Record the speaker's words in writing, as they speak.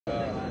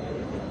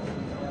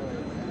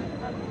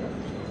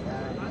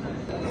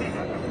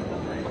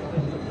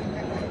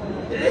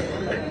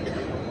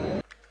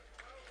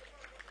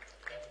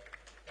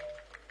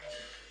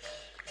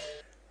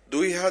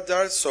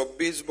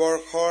2024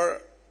 বৰ্ষৰ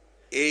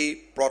এই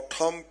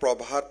প্ৰথম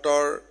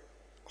প্ৰভাতৰ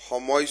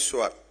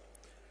সময়ছোৱাত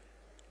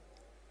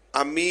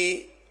আমি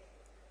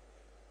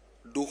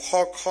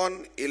 200খন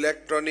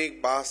ইলেক্ট্ৰনিক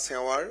বাছ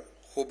সেৱাৰ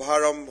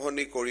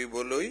শুভাৰম্ভণি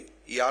কৰিবলৈ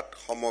ইয়াত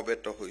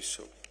সমবেত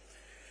হৈছো।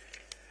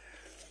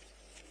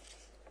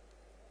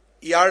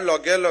 ইয়াৰ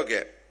লগে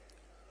লগে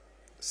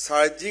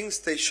চাৰ্জিং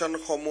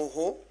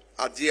ষ্টেচনসমূহো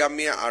আজি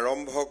আমি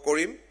আৰম্ভ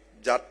কৰিম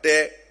যাতে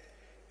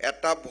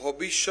এটা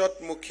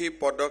ভৱিষ্যতমুখী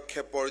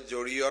পদক্ষেপৰ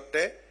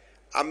জৰিয়তে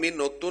আমি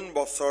নতুন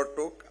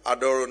বছৰটোক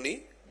আদৰণি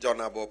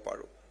জনাব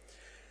পাৰো।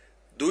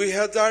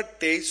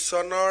 2023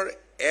 চনৰ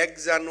 1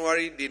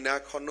 জানুৱাৰী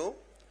দিনাখনো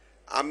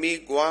আমি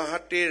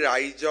গুৱাহাটীৰ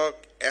ৰাইজক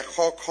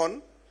 100খন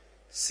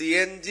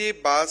CNG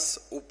বাছ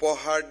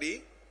উপহাৰ দি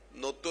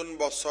নতুন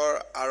বছৰ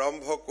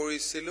আৰম্ভ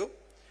কৰিছিলো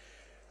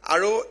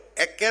আৰু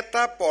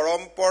একেটা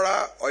পৰম্পৰা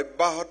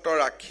অব্যাহত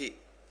ৰাখি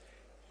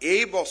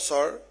এই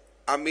বছৰ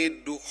আমি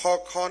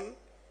 200খন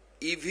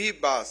EV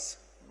বাছ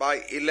বা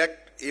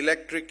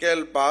ইলেক্ট্ৰিকেল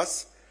বাছ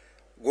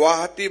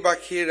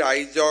গুৱাহাটীবাসী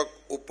ৰাইজক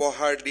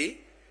উপহাৰ দি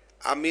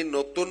আমি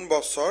নতুন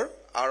বছৰ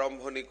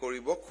আৰম্ভণি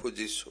কৰিব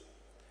খুজিছো।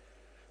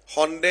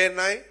 সন্দেহ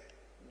নাই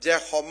যে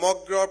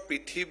সমগ্ৰ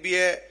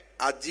পৃথিৱীয়ে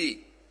আজি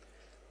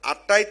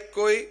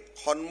আটাইতকৈ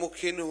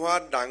সন্মুখীন হোৱা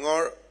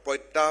ডাঙৰ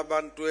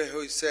প্ৰত্যাহ্বানটোৱে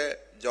হৈছে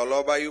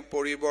জলবায়ু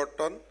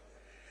পৰিৱৰ্তন।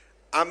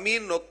 আমি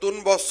নতুন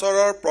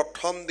বছৰৰ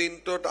প্ৰথম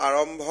দিনটোত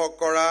আৰম্ভ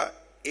কৰা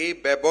এই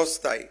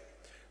ব্যৱস্থাই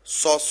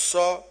স্বচ্ছ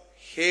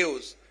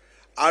সেউজ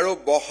আৰু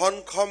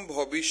বহনক্ষম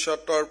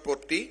ভৱিষ্যতৰ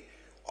প্ৰতি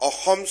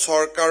অসম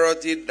চৰকাৰৰ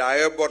যি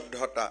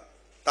দায়বদ্ধতা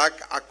তাক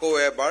আকৌ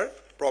এবাৰ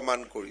প্ৰমাণ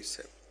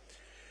কৰিছে।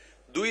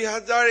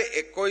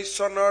 2021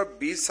 চনৰ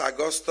 20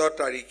 আগষ্ট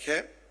তাৰিখে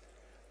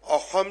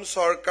অসম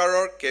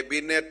চৰকাৰৰ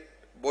কেবিনেট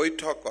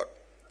বৈঠকত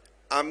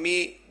আমি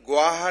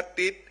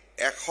গুৱাহাটীত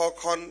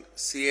 100খন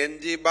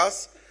CNG বাছ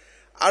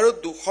আৰু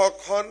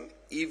 200খন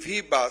EV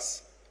বাছ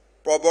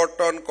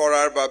প্ৰৱৰ্তন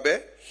কৰাৰ বাবে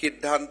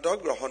সিদ্ধান্ত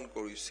গ্ৰহণ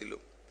কৰিছিলো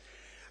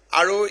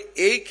আৰু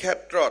এই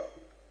ক্ষেত্ৰত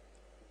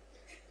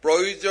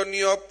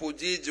প্ৰয়োজনীয়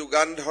পুঁজি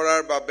যোগান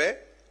ধৰাৰ বাবে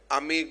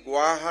আমি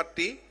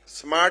গুৱাহাটী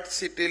স্মাৰ্ট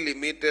সিটি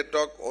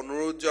লিমিটেডক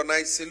অনুৰোধ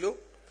জনাইছিলো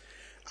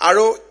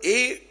আৰু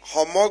এই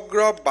সমগ্ৰ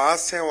বাছ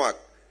সেৱাক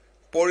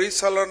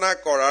পৰিচালনা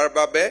কৰাৰ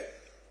বাবে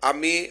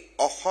আমি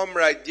অসম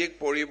ৰাজ্যিক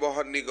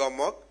পৰিবহণ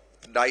নিগমক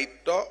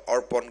দায়িত্ব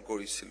অৰ্পণ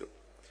কৰিছিলো।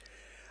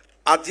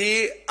 আজি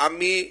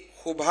আমি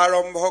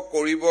শুভাৰম্ভ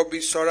কৰিব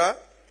বিচৰা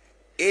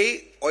এই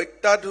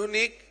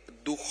অত্যাধুনিক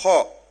 200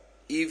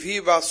 EV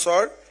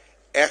বাছৰ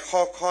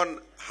 100খন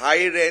হাই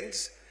ৰেঞ্জ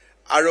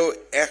আৰু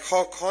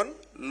 100খন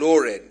লো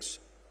ৰেঞ্জ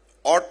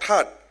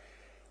অৰ্থাৎ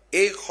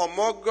এই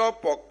সমগ্ৰ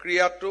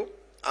প্ৰক্ৰিয়াটো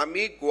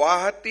আমি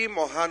গুৱাহাটী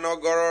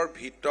মহানগৰৰ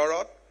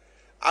ভিতৰত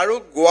আৰু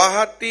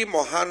গুৱাহাটী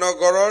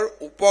মহানগৰৰ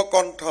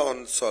উপকণ্ঠ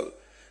অঞ্চল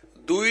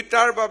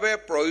দুইটাৰ বাবে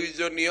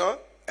প্ৰয়োজনীয়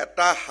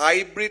এটা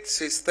হাইব্ৰিড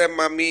সিস্টেম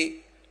আমি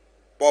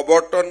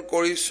প্ৰৱৰ্তন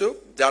কৰিছো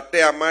যাতে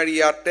আমাৰ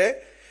ইয়াতে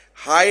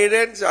হাই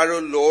ৰেঞ্জ আৰু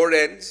লো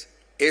ৰেঞ্জ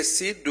AC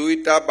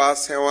দুইটা বাছ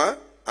সেৱা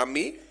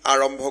আমি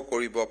আৰম্ভ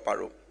কৰিব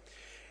পাৰো।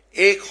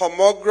 এই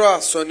সমগ্ৰ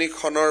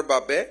আঁচনিখনৰ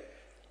বাবে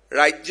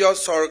ৰাজ্য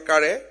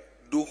চৰকাৰে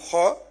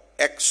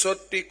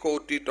 261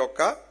 কোটি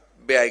টকা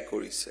ব্যয়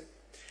কৰিছে।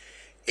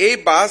 এই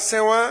বাছ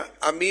সেৱা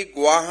আমি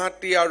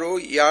গুৱাহাটী আৰু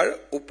ইয়াৰ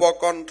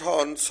উপকণ্ঠ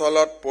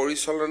অঞ্চলত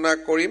পৰিচালনা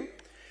কৰিম।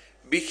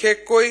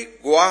 বিশেষকৈ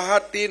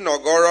গুৱাহাটী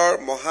নগৰৰ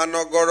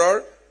মহানগৰৰ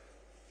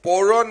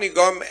পৌৰ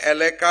নিগম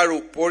এলেকাৰ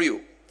উপৰিও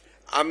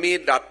আমি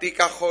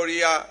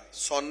দাঁতিকাষৰীয়া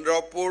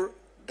চন্দ্ৰপুৰ,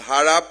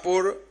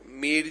 ধাৰাপুৰ,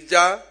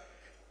 মিৰ্জা,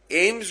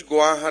 এইমছ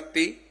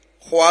গুৱাহাটী,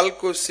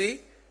 শুৱালকুছি,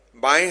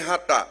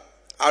 বাইহাটা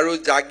আৰু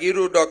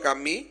জাগিৰোডক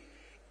আমি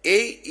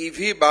এই EV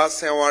বাছ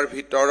সেৱাৰ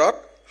ভিতৰত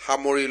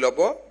সামৰি ল'ব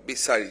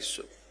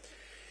বিচাৰিছো।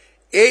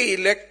 এই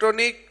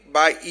ইলেক্ট্ৰনিক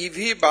বা EV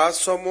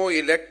বাছসমূহ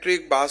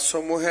ইলেক্ট্ৰিক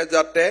বাছসমূহে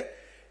যাতে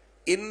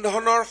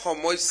ইন্ধনৰ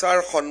সমস্যাৰ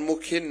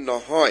সন্মুখীন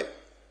নহয়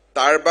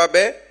তাৰ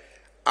বাবে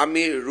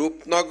আমি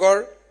ৰূপনগৰ,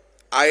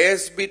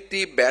 ISBT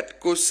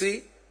বেতকুছি,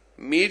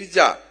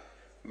 মিৰ্জা,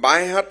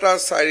 বাইহাটা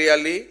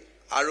চাৰিআলি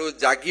আৰু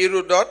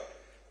জাগিৰোডত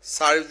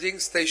চাৰ্জিং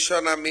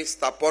ষ্টেচন আমি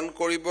স্থাপন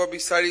কৰিব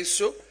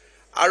বিচাৰিছো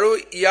আৰু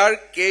ইয়াৰ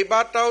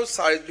কেইবাটাও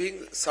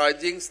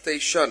চাৰ্জিং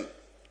ষ্টেচন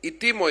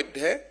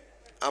ইতিমধ্যে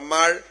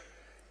আমাৰ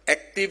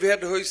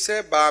এক্টিভেট হৈছে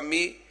বা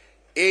আমি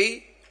এই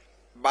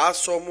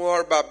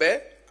বাছসমূহৰ বাবে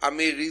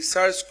আমি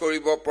ৰিচাৰ্জ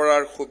কৰিব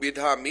পৰাৰ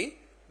সুবিধা আমি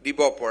দিব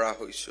পৰা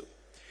হৈছো।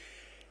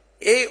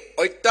 এই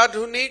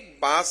অত্যাধুনিক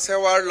বাছ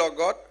সেৱাৰ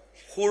লগত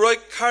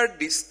সুৰক্ষাৰ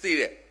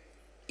দৃষ্টিৰে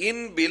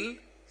ইনবিল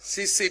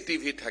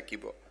CCTV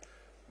থাকিব।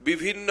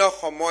 বিভিন্ন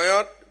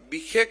সময়ত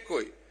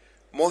বিশেষকৈ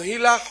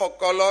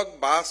মহিলাসকলক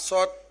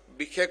বাছত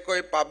বিশেষকৈ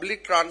পাব্লিক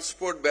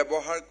ট্ৰান্সপোৰ্ট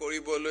ব্যৱহাৰ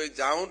কৰিবলৈ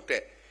যাওঁতে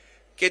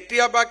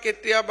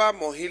কেতিয়াবা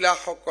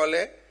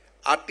মহিলাসকলে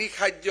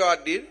আতিখাদ্য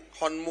আদিৰ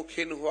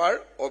সন্মুখীন হোৱাৰ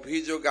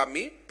অভিযোগ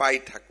আমি পাই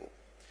থাকো।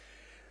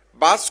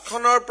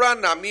 বাছখনৰ পৰা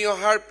নামি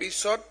অহাৰ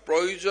পিছত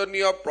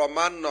প্ৰয়োজনীয়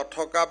প্ৰমাণ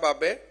নথকা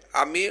বাবে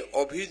আমি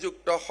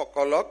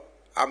অভিযুক্তসকলক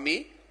আমি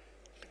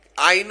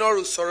আইনৰ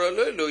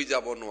ওচৰলৈ লৈ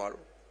যাব নোৱাৰো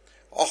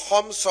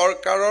অসম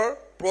চৰকাৰৰ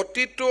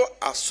প্ৰতিটো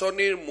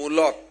আঁচনিৰ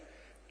মূলত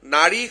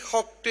নাৰী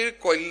শক্তিৰ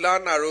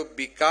কল্যাণ আৰু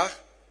বিকাশ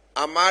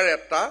আমাৰ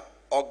এটা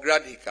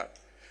অগ্ৰাধিকাৰ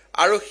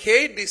আৰু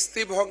সেই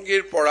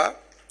দৃষ্টিভংগীৰ পৰা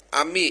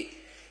আমি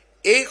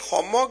এই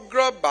সমগ্ৰ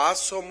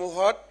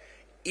বাছসমূহত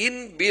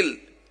ইনবিল্ড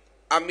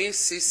আমি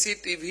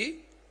চিচিটিভি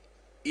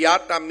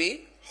ইয়াত আমি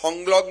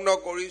সংলগ্ন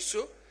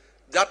কৰিছো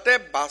যাতে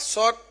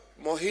বাছত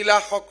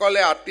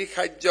মহিলাসকলে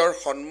আতিশায্যৰ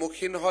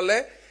সন্মুখীন হলে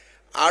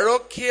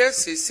আৰক্ষীয়ে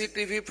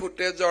চিচিটিভি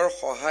ফুটেজৰ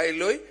সহায়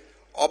লৈ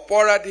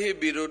অপৰাধীৰ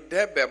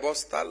বিৰুদ্ধে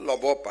ব্যৱস্থা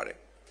ল'ব পাৰে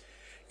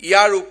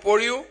ইয়াৰ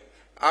উপৰিও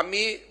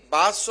আমি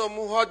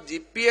বাছসমূহত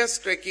জিপিএছ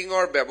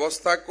ট্ৰেকিংৰ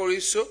ব্যৱস্থা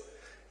কৰিছো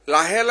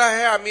লাহে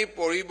লাহে আমি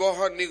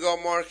পৰিবহণ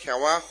নিগমৰ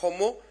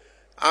সেৱাসমূহ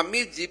আমি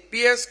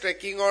জিপিএছ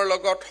ট্ৰেকিংৰ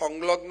লগত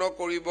সংলগ্ন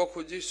কৰিব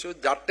খুজিছো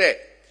যাতে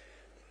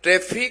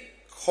ট্ৰেফিক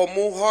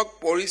সমূহক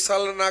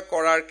পৰিচালনা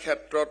কৰাৰ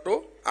ক্ষেত্ৰতো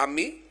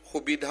আমি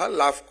সুবিধা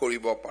লাভ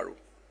কৰিব পাৰো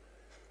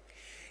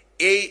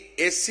এই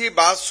এসি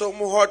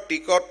বাছসমূহৰ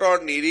টিকটৰ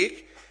নিৰিখ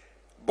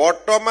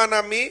বৰ্তমান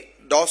আমি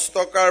 10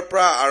 টকাৰ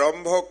পৰা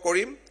আৰম্ভ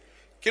কৰিম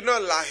কিন্তু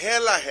লাহে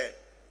লাহে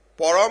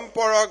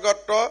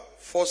পৰম্পৰাগত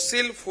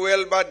ফসিল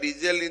ফুয়েল বা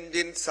ডিজেল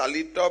ইঞ্জিন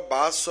চালিত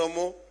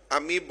বাছসমূহ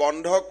আমি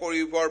বন্ধ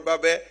কৰিবৰ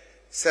বাবে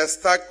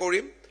চেষ্টা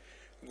কৰিম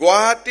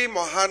গুৱাহাটী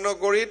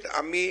মহানগৰীত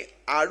আমি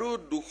আৰু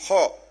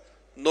 200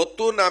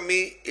 নতুন আমি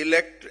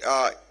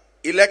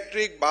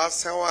ইলেক্ট্ৰিক বাছ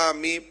সেৱা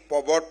আমি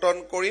প্ৰৱৰ্তন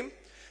কৰিম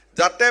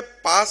যাতে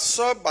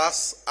 500 বাছ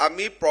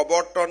আমি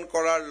প্ৰৱৰ্তন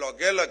কৰাৰ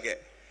লগে লগে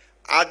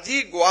আজি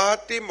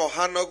গুৱাহাটী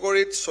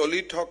মহানগৰীত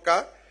চলি থকা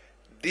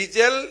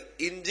ডিজেল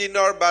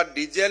ইঞ্জিনৰ বা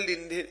ডিজেল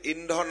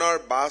ইন্ধনৰ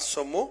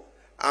বাছসমূহ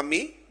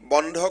আমি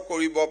বন্ধ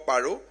কৰিব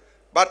পাৰো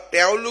বা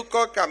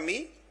তেওঁলোকক আমি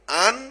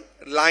আন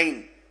লাইন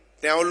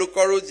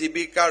তেওঁলোকৰো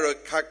জীৱিকা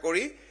ৰক্ষা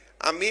কৰি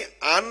আমি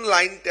আন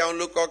লাইন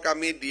তেওঁলোকক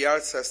আমি দিয়াৰ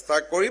চেষ্টা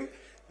কৰিম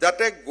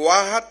যাতে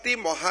গুৱাহাটী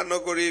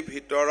মহানগৰীৰ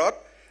ভিতৰত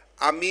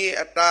আমি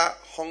এটা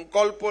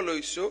সংকল্প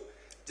লৈছো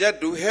যে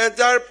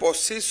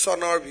 2025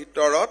 চনৰ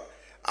ভিতৰত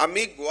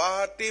আমি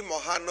গুৱাহাটী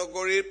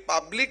মহানগৰীৰ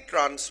পাব্লিক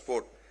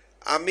ট্ৰান্সপোৰ্ট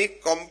আমি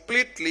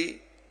কমপ্লিটলি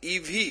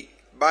ইভি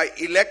বা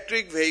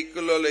ইলেক্ট্ৰিক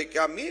ভেহিকললৈকে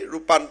আমি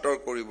ৰূপান্তৰ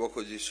কৰিব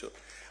খুজিছো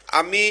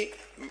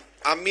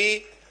আমি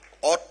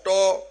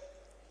অটো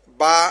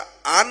বা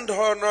আন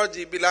ধৰণৰ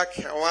যিবিলাক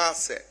সেৱা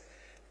আছে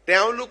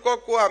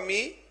তেওঁলোককো আমি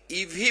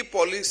ইভি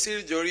পলিচিৰ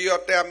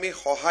জৰিয়তে আমি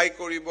সহায়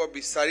কৰিব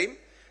বিচাৰিম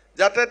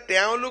যাতে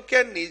তেওঁলোকে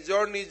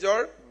নিজৰ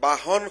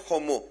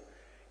বাহনসমূহ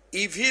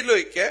ইভি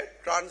লৈকে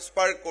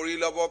ট্ৰান্সফাৰ কৰি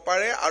ল'ব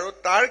পাৰে আৰু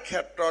তাৰ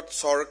ক্ষেত্ৰত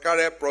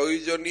চৰকাৰে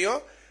প্ৰয়োজনীয়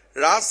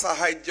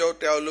সাহায্য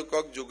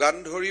তেওঁলোকক যোগান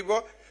ধৰিব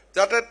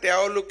যাতে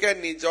তেওঁলোকে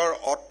নিজৰ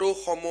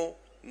অটোসমূহ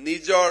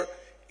নিজৰ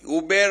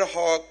উবেৰ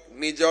হওক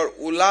নিজৰ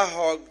ওলা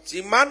হওক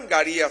যিমান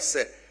গাড়ী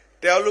আছে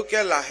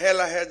তেওঁলোকে লাহে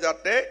লাহে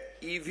যাতে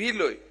ইভি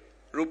লৈ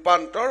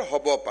ৰূপান্তৰ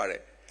হ'ব পাৰে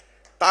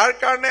তাৰ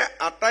কাৰণে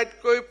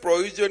আটাইতকৈ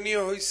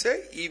প্ৰয়োজনীয় হৈছে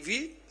EV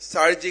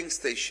charging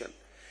station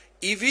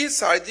EV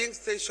charging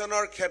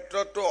ষ্টেচনৰ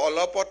ক্ষেত্ৰতো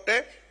অলপতে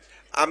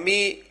আমি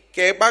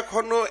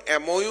কেইবাখনো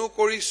এমঅইউ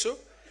কৰিছো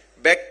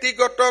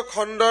ব্যক্তিগত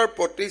খণ্ডৰ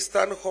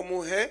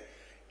প্ৰতিষ্ঠানসমূহে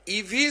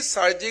ইভি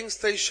চাৰ্জিং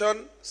ষ্টেচন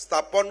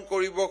স্থাপন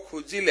কৰিব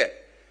খুজিলে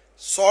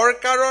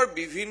চৰকাৰৰ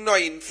বিভিন্ন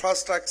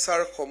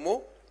ইনফ্ৰাষ্ট্ৰাকচাৰসমূহ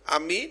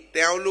আমি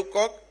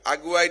তেওঁলোকক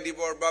আগুৱাই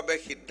দিবৰ বাবে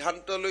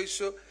সিদ্ধান্ত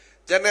লৈছো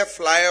যেনে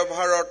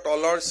ফ্লাইঅভাৰৰ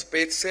তলৰ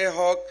স্পেচে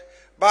হওক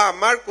বা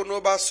আমাৰ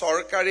কোনোবা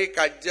চৰকাৰী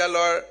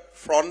কাৰ্যালয়ৰ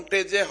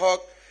ফ্ৰণ্টেজে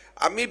হওক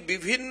আমি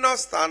বিভিন্ন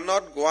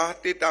স্থানত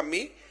গুৱাহাটীত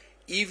আমি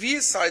ইভি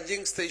চাৰ্জিং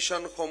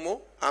ষ্টেচনসমূহ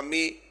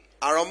আমি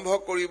আৰম্ভ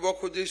কৰিব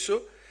খুজিছো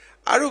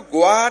আৰু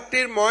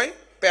গুৱাহাটীৰ মই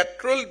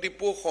পেট্ৰল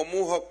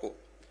ডিপোসমূহকো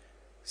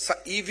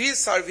ইভি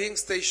চাৰ্ভিং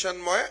ষ্টেচন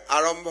মই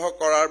আৰম্ভ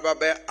কৰাৰ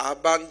বাবে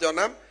আহ্বান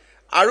জনাম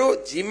আৰু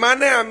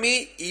যিমানে আমি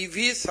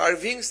ইভি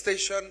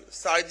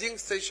চাৰ্জিং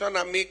ষ্টেচন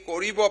আমি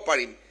কৰিব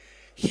পাৰিম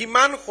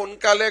হিমান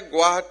সোনকালে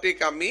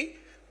গুৱাহাটীক আমি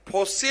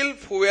ফসিল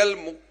ফুয়েল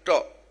মুক্ত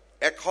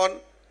এখন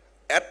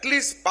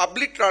এটলিষ্ট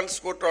পাব্লিক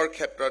ট্ৰান্সপোৰ্টৰ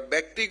ক্ষেত্ৰত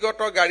ব্যক্তিগত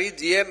গাড়ী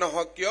যিয়ে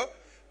নহওক কিয়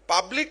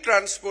পাব্লিক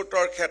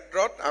ট্ৰান্সপোৰ্টৰ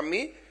ক্ষেত্ৰত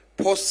আমি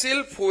ফসিল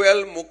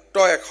ফুয়েল মুক্ত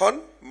এখন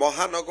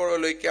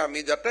মহানগৰলৈকে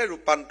আমি যাতে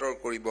ৰূপান্তৰ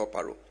কৰিব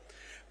পাৰো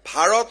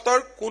ভাৰতৰ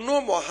কোনো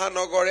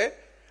মহানগৰে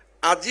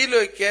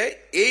আজিলৈকে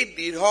এই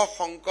দৃঢ়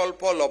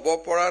সংকল্প ল'ব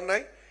পৰা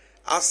নাই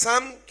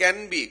Assam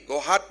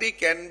Guwahati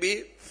can be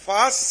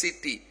first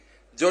সিটি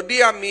যদি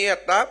আমি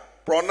এটা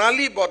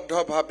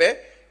প্ৰণালীবদ্ধভাৱে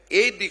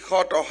এই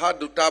দিশত অহা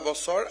 2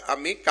 বছৰ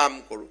আমি কাম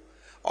কৰো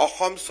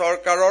অসম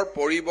চৰকাৰৰ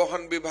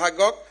পৰিবহণ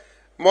বিভাগক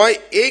মই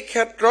এই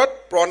ক্ষেত্ৰত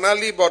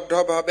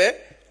প্ৰণালীবদ্ধভাৱে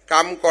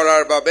কাম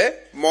কৰাৰ বাবে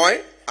মই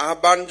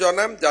আহ্বান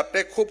জনাম যাতে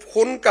খুব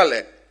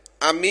সোনকালে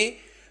আমি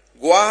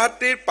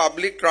গুৱাহাটীৰ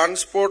পাব্লিক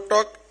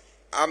ট্ৰান্সপোৰ্টক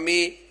আমি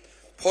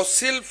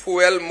ফসিল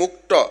ফুয়েল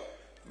মুক্ত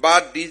বা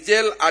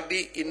ডিজেল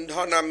আদি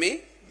ইন্ধন আমি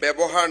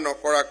ব্যৱহাৰ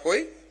নকৰাকৈ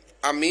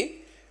আমি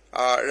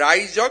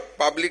ৰাইজক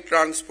পাব্লিক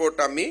ট্ৰান্সপোৰ্ট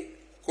আমি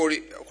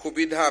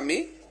সুবিধা আমি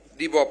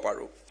দিব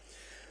পাৰো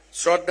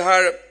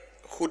শ্ৰদ্ধাৰ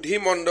সুধী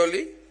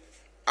মণ্ডলী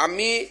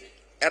আমি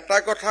এটা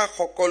কথা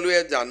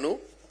সকলোৱে জানো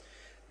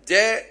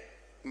যে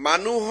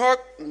মানুহক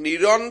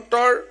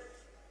নিৰন্তৰ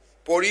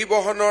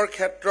পৰিবহনৰ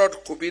ক্ষেত্ৰত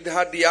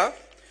সুবিধা দিয়া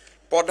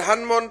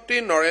প্ৰধানমন্ত্ৰী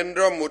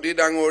নৰেন্দ্ৰ মোদী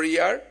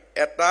ডাঙৰীয়াৰ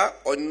এটা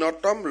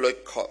অন্যতম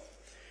লক্ষ্য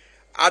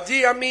আজি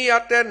আমি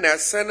ইয়াতে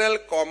নেশ্যনেল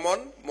কমন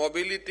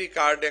মোবিলিটি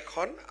কাৰ্ড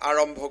এখন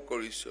আৰম্ভ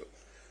কৰিছো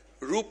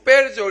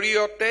ৰূপেৰ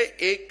জৰিয়তে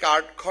এই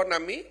কাৰ্ডখন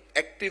আমি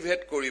এক্টিভেট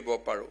কৰিব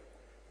পাৰো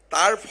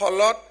তাৰ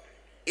ফলত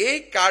এই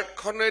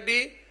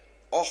কাৰ্ডখনেদি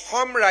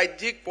অসম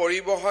ৰাজ্যিক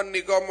পৰিবহন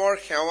নিগমৰ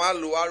সেৱা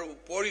লোৱাৰ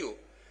উপৰিও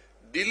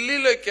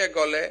দিল্লীলৈকে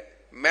গলে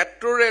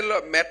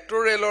মেট্ৰো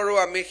ৰেলৰো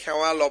আমি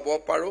সেৱা ল'ব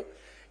পাৰো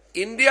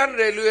ইণ্ডিয়ান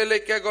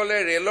ৰেলৱেলৈকে গলে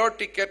ৰেলৰ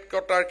টিকেট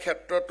কটাৰ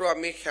ক্ষেত্ৰতো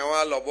আমি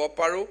সেৱা ল'ব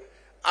পাৰো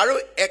আৰু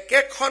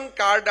একেখন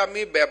কাৰ্ড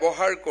আমি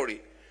ব্যৱহাৰ কৰি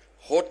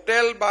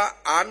হোটেল বা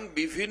আন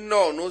বিভিন্ন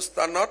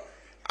অনুষ্ঠানত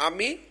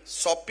আমি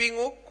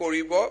শ্বপিংও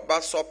কৰিব বা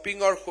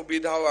শ্বপিংৰ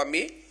সুবিধাও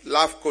আমি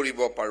লাভ কৰিব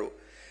পাৰো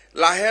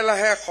লাহে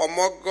লাহে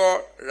সমগ্ৰ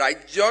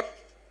ৰাজ্যত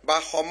বা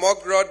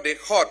সমগ্ৰ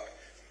দেশত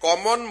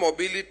কমন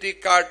মোবিলিটি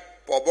কাৰ্ড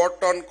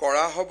প্ৰৱৰ্তন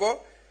কৰা হ'ব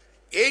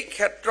এই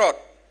ক্ষেত্ৰত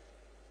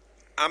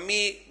আমি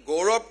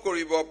গৌৰৱ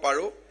কৰিব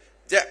পাৰো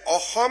যে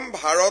অসম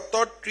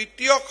ভাৰতৰ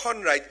তৃতীয়খন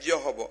ৰাজ্য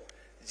হ'ব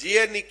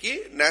যিয়ে নেকি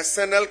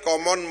national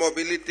common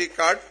mobility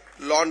card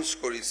launch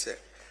কৰিছে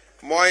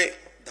মই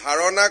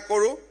ধাৰণা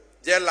কৰো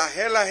যে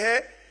লাহে লাহে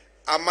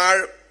আমাৰ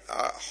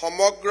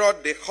সমগ্ৰ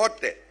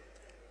দেশতে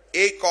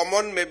এই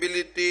কমন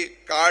মোবিলিটি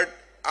কাৰ্ড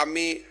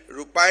আমি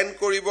ৰূপায়ণ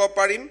কৰিব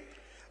পাৰিম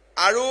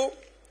আৰু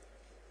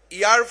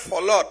ইয়াৰ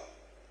ফলত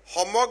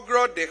সমগ্ৰ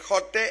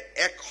দেশতে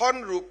এখন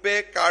ৰূপে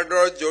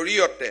কাৰ্ডৰ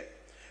জৰিয়তে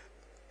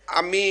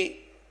আমি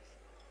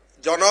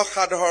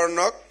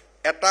জনসাধাৰণক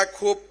এটা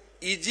খুব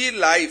ইজি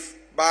লাইফ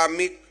বা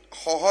আমি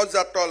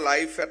সহজাত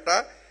লাইফ এটা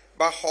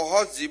বা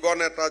সহজ জীৱন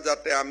এটা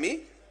যাতে আমি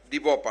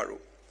দিব পাৰো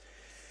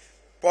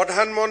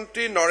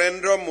প্ৰধানমন্ত্ৰী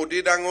নৰেন্দ্ৰ মোদী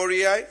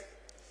ডাঙৰীয়াই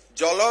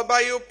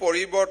জলবায়ু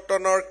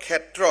পৰিৱৰ্তনৰ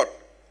ক্ষেত্ৰত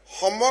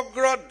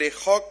সমগ্ৰ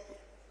দেশক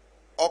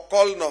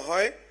অকল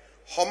নহয়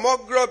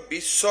সমগ্ৰ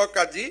বিশ্বক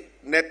আজি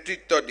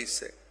নেতৃত্ব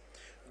দিছে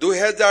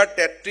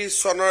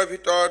 2033 চনৰ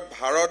ভিতৰত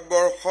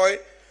ভাৰতবৰ্ষই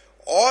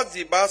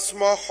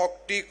অজীৱাশ্ম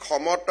শক্তি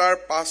ক্ষমতাৰ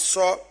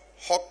 500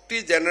 শক্তি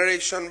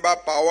জেনেৰেশ্যন বা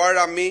পাৱাৰ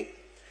আমি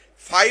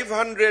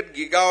 500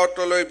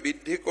 গিগাৱাটলৈ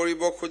বৃদ্ধি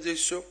কৰিব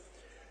খুজিছো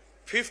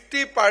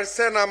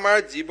 50% আমাৰ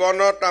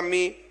জীৱনত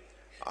আমি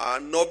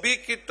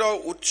নৱীকৃত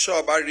উৎস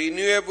বা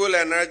ৰিনিউৱেবল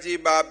এনাৰ্জি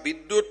বা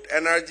বিদ্যুৎ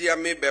এনাৰ্জি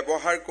আমি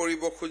ব্যৱহাৰ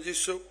কৰিব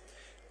খুজিছো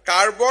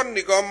কাৰ্বন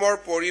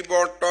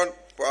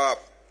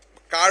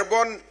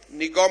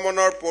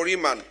নিগমনৰ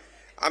পৰিমাণ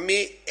আমি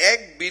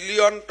 1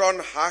 বিলিয়ন টন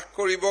হ্ৰাস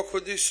কৰিব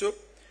খুজিছো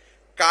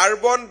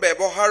কাৰ্বন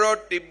ব্যৱহাৰৰ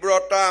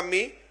তীব্ৰতা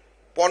আমি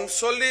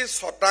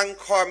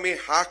 45% আমি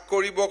হ্ৰাস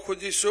কৰিব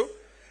খুজিছো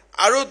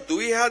আৰু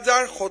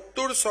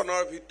 2070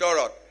 চনৰ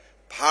ভিতৰত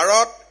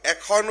ভাৰত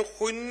এখন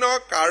শূন্য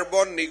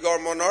কাৰ্বন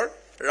নিগমনৰ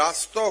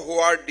ৰাষ্ট্ৰ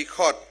হোৱাৰ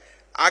দিশত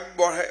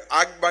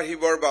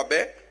আগবাঢ়িবৰ বাবে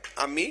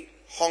আমি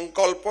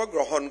সংকল্প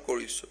গ্ৰহণ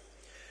কৰিছো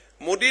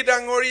মোদী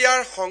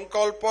ডাঙৰীয়াৰ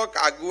সংকল্পক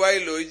আগুৱাই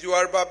লৈ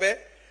যোৱাৰ বাবে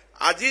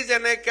আজি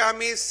যেনেকৈ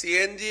আমি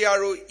CNG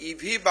আৰু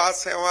EV বাছ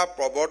সেৱা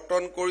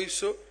প্ৰৱৰ্তন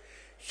কৰিছো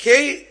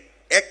সেই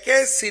একে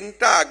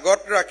চিন্তা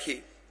আগত ৰাখি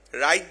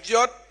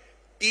ৰাজ্যত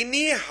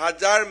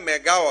 3000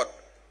 মেগাৱাট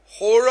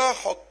সৌৰ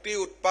শক্তি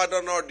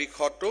উৎপাদনৰ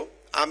দিশতো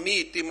আমি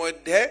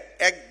ইতিমধ্যে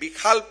এক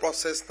বিশাল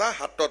প্ৰচেষ্টা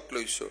হাতত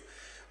লৈছো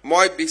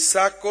মই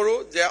বিশ্বাস কৰো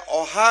যে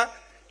অহা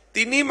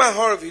 3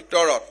 মাহৰ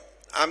ভিতৰত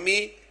আমি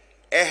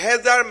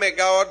 1000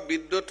 মেগাৱাট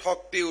বিদ্যুৎ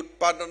শক্তি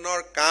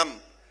উৎপাদনৰ কাম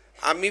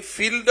আমি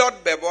ফিল্ডত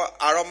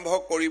আৰম্ভ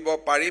কৰিব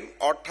পাৰিম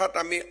অৰ্থাৎ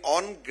আমি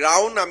অন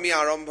গ্ৰাউণ্ড আমি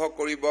আৰম্ভ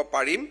কৰিব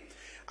পাৰিম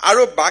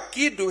আৰু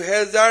বাকি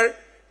 2000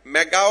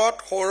 মেগাৱাট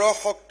সৌৰ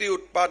শক্তি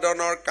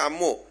উৎপাদনৰ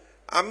কামো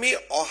আমি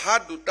অহা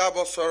 2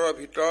 বছৰৰ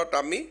ভিতৰত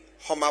আমি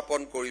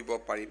সমাপন কৰিব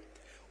পাৰিম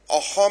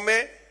অসমে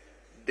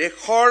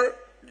দেশৰ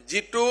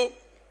যিটো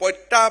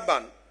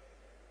প্ৰত্যাহ্বান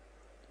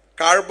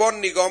কাৰ্বন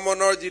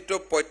নিগমনৰ যিটো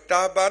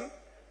প্ৰত্যাহ্বান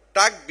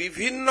তাক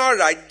বিভিন্ন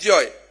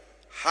ৰাজ্যই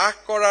হ্ৰাস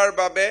কৰাৰ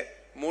বাবে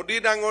মোদী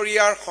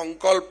ডাঙৰীয়াৰ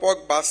সংকল্পক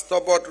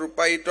বাস্তৱত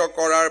ৰূপায়িত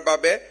কৰাৰ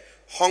বাবে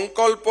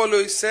সংকল্প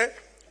লৈছে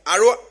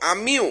আৰু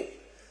আমিও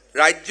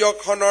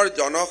ৰাজ্যখনৰ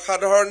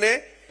জনসাধাৰণে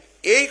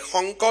এই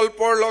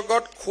সংকল্পৰ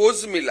লগত খোজ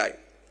মিলাই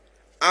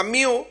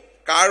আমিও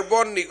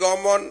কাৰ্বন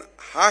নিগমন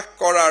হ্ৰাস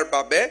কৰাৰ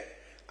বাবে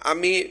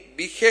আমি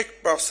বিশেষ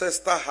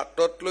প্ৰচেষ্টা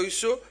হাতত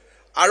লৈছো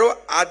আৰু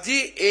আজি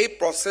এই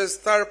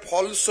প্ৰচেষ্টাৰ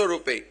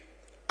ফলস্বৰূপে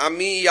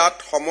আমি ইয়াত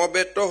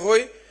সমবেত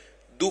হৈ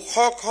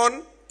 200খন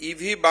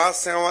EV বাছ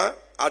সেৱা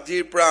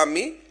আজিৰ পৰা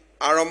আমি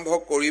আৰম্ভ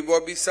কৰিব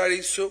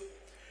বিচাৰিছো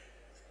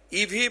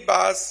EV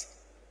bus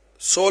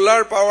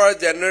solar power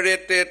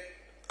generated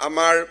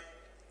আমাৰ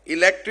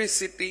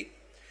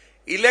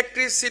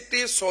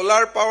electricity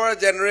solar power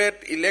generate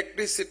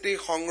electricity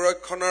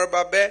সংৰক্ষণৰ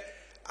বাবে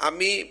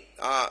আমি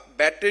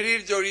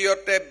বেটাৰীৰ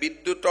জৰিয়তে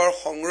বিদ্যুতৰ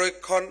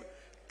সংৰক্ষণ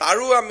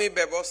তাৰো আমি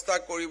ব্যৱস্থা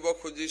কৰিব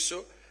খুজিছো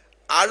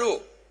আৰু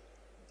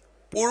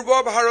পূৰ্ব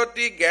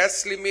ভাৰতী গেছ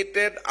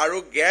লিমিটেড আৰু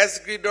গেছ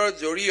গ্ৰিডৰ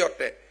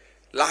জৰিয়তে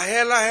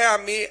লাহে লাহে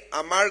আমি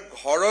আমাৰ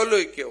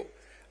ঘৰলৈকেও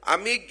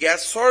আমি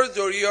গেছৰ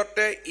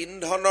জৰিয়তে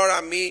ইন্ধনৰ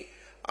আমি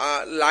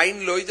লাইন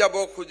লৈ যাব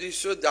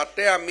খুজিছো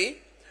যাতে আমি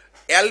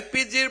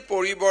এলপিজিৰ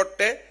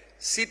পৰিৱৰ্তে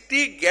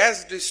সিটি গেছ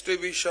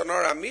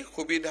ডিস্ট্ৰিবিউশনৰ আমি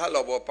সুবিধা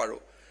লব পাৰো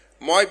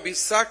মই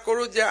বিশ্বাস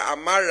কৰো যে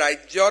আমাৰ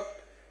ৰাজ্যত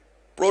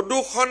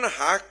প্ৰদূষণ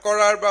হ্ৰাস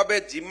কৰাৰ বাবে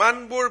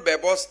যিমানবোৰ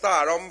ব্যৱস্থা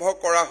আৰম্ভ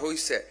কৰা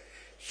হৈছে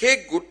সেই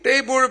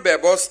গোটেইবোৰ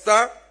ব্যৱস্থা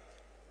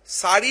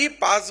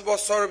 4-5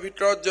 বছৰ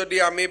ভিতৰত যদি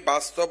আমি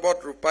বাস্তৱত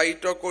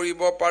ৰূপায়িত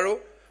কৰিব পাৰো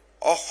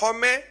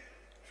অসমে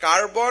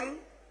কাৰ্বন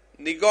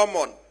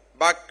নিগমন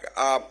বা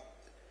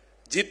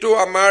যিটো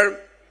আমাৰ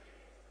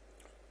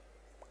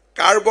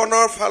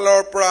কাৰ্বনৰ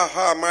ফালৰ পৰা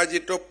আমাৰ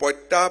যিটো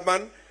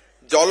প্ৰত্যাহ্বান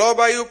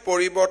জলবায়ু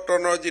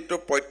পৰিৱৰ্তনৰ যিটো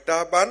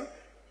প্ৰত্যাহ্বান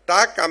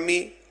তাক আমি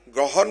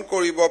গ্ৰহণ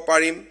কৰিব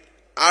পাৰিম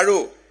আৰু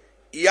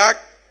ইয়াক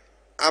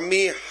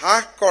আমি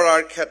হ্ৰাস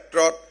কৰাৰ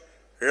ক্ষেত্ৰত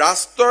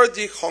ৰাষ্ট্ৰৰ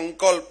যি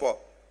সংকল্প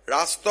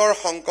ৰাষ্ট্ৰৰ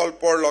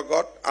সংকল্পৰ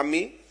লগত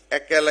আমি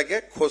একেলগে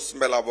খোজ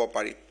মেলাব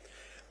পাৰিম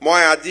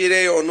মই আজিৰ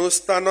এই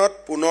অনুষ্ঠানত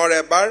পুনৰ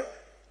এবাৰ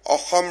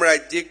অসম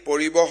ৰাজ্যিক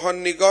পৰিবহণ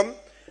নিগম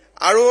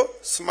আৰু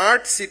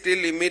স্মাৰ্ট সিটি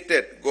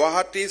লিমিটেড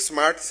গুৱাহাটী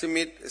স্মাৰ্ট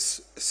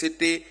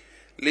সিটি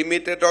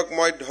লিমিটেডক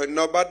মই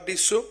ধন্যবাদ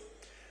দিছো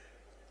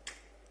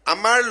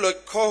আমাৰ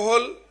লক্ষ্য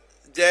হল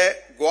যে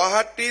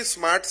গুৱাহাটী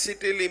স্মাৰ্ট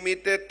সিটি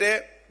লিমিটেডে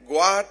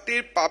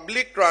গুৱাহাটীৰ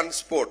পাব্লিক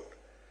ট্ৰান্সপোৰ্ট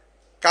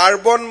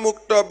কাৰ্বন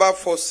মুক্ত বা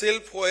ফসিল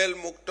ফুয়েল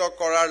মুক্ত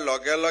কৰাৰ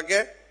লগে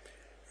লগে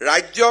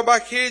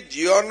ৰাজ্যবাসীৰ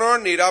জীৱনৰ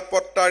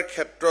নিৰাপত্তাৰ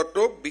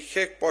ক্ষেত্ৰতো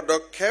বিশেষ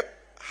পদক্ষেপ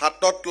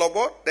হাতত লব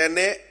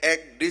তেনে এক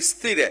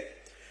দৃষ্টিৰে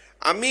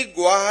আমি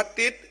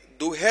গুৱাহাটীত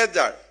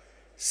 2000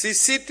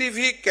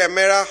 সিসিটিভি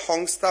কেমেৰা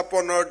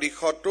সংস্থাপনৰ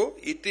দিশতো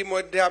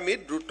ইতিমধ্যে আমি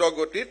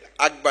দ্ৰুতগতিত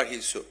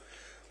আগবাঢ়িছো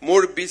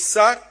মোৰ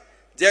বিশ্বাস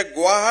যে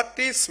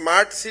গুৱাহাটী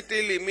স্মাৰ্ট সিটি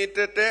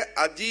লিমিটেডে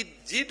আজি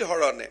যি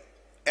ধৰণে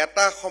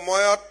এটা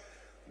সময়ত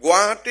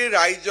গুৱাহাটী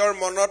ৰাইজৰ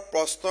মনত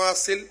প্ৰশ্ন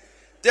আছিল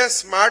যে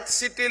স্মাৰ্ট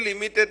সিটি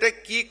লিমিটেডে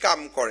কি কাম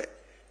কৰে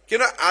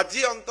কিন্তু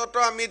আজি অন্তত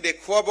আমি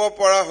দেখুৱাব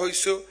পৰা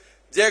হৈছো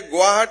যে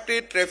Guwahati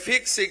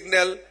traffic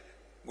signal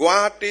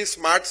Guwahati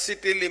smart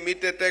সিটি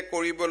লিমিটেডে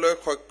কৰিবলৈ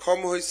সক্ষম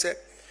হৈছে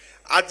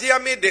আজি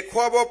আমি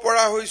দেখুৱাব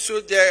পৰা হৈছো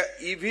যে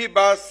ইভি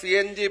বাস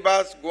সিএনজি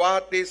বাস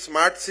গুৱাহাটী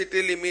স্মাৰ্ট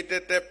সিটি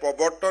লিমিটেডে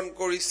প্ৰৱৰ্তন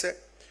কৰিছে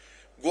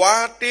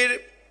গুৱাহাটীৰ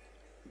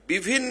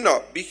বিভিন্ন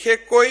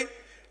বিশেষকৈ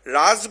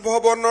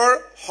ৰাজভৱনৰ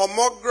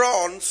সমগ্ৰ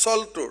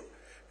অঞ্চলটোৰ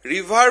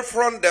river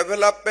front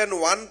development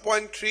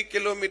 1.3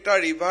 kilometre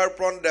river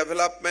front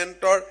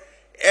ডেভেলপমেণ্টৰ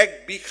এক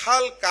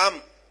বিশাল কাম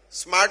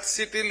স্মাৰ্ট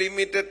সিটি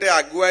লিমিটেডে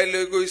আগুৱাই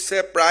লৈ গৈছে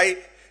প্ৰায়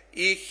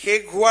ই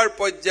শেষ হোৱাৰ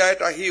পৰ্যায়ত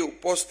আহি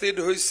উপস্থিত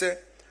হৈছে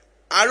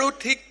আৰু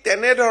ঠিক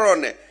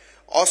তেনেধৰণে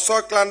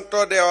অশ্বক্লান্ত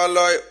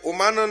দেৱালয়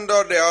উমানন্দ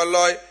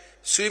দেৱালয়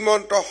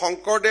শ্ৰীমন্ত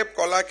শংকৰদেৱ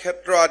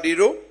কলাক্ষেত্ৰ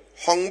আদিৰো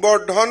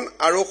সংবৰ্ধন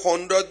আৰু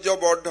সৌন্দৰ্য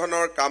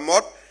বৰ্ধনৰ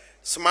কামত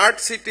স্মাৰ্ট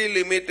সিটি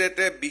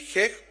লিমিটেডে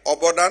বিশেষ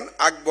অৱদান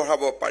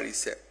আগবঢ়াব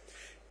পাৰিছে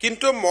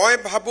কিন্তু মই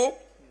ভাবো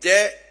যে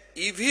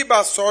ইভি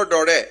বাছৰ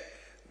দৰে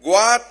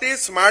গুৱাহাটী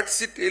স্মাৰ্ট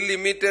সিটি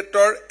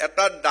লিমিটেডৰ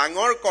এটা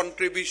ডাঙৰ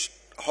কন্ট্ৰিবিউশন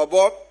হ'ব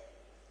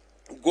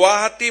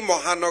গুৱাহাটী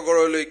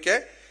মহানগৰলৈকে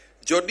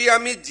যদি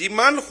আমি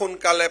যিমান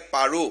সোনকালে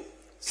পাৰো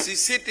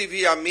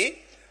সিসিটিভি আমি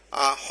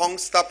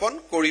সংস্থাপন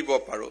কৰিব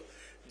পাৰো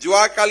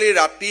যোৱাকালি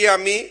ৰাতি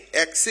আমি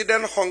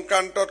এক্সিডেন্ট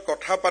সংক্ৰান্তত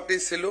কথা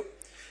পাতিছিলো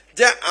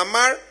যে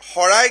আমাৰ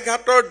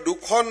হৰাইঘাটৰ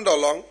দুখন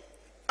দলং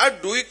আৰু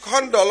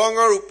দুইখন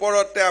দলঙৰ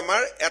ওপৰতে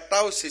আমাৰ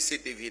এটাও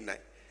সিসিটিভি নাই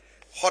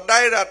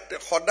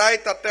সদায়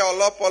তাতে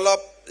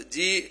অলপ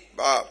যি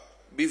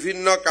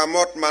বিভিন্ন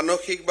কামত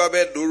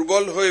মানসিকভাৱে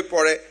দুৰ্বল হৈ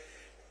পৰে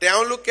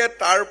তেওঁলোকে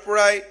তাৰ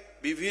পৰাই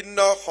বিভিন্ন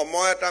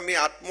সময়ত আমি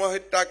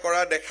আত্মহত্যা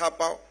কৰা দেখা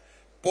পাওঁ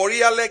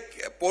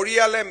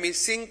পৰিয়ালে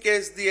মিসিং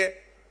কেছ দিয়ে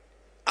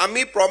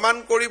আমি প্ৰমাণ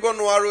কৰিব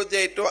নোৱাৰো যে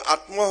এটো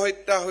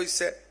আত্মহত্যা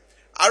হৈছে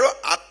আৰু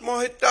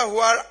আত্মহত্যা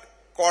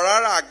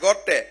কৰাৰ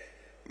আগতে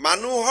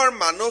মানুহৰ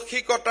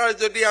মানসিকতাৰ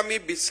যদি আমি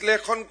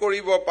বিশ্লেষণ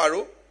কৰিব পাৰো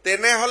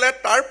তেনেহলে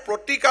তাৰ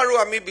প্ৰতিকাৰো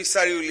আমি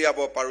বিচাৰি উলিয়াব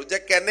পাৰো যে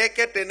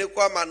কেনেকে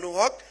তেনেকুৱা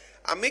মানুহক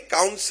আমি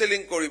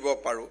কাউন্সেলিং কৰিব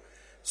পাৰো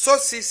so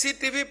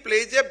CCTV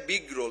plays a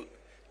big roll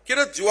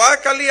কিন্তু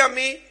যোৱাকালি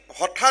আমি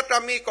হঠাৎ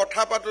আমি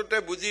কথা পাতোতে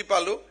বুজি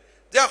পালো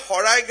যে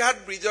হৰাইঘাট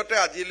ব্ৰিজতে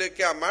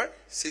আজিলৈকে আমাৰ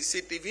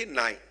সিসিটিভি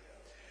নাই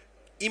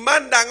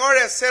ইমান ডাঙৰ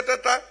এছেট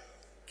এটা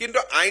কিন্তু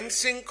আইন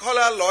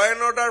শৃংখলা ল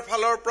এণ্ড অৰ্ডাৰ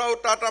ফালৰ পৰাও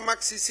তাত আমাক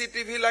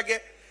সিসিটিভি লাগে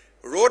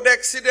ৰোড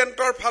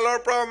এক্সিডেন্টৰ ফালৰ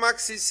পৰা আমাক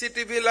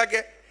সিসিটিভি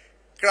লাগে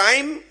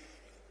ক্ৰাইম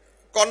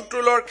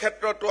কন্ট্ৰোলৰ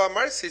ক্ষেত্ৰতো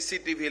আমাৰ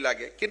সিসিটিভি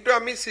লাগে কিন্তু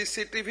আমি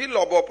সিসিটিভি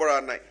লব পৰা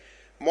নাই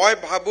মই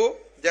ভাবো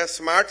যে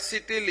স্মাৰ্ট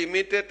সিটি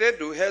লিমিটেডে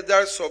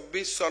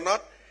 2024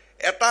 চনত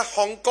এটা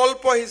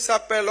সংকল্প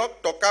হিচাপে লক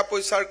টকা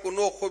পইচাৰ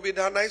কোনো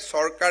অসুবিধা নাই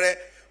চৰকাৰে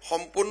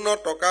সম্পূৰ্ণ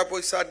টকা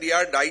পইচা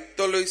দিয়াৰ দায়িত্ব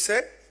লৈছে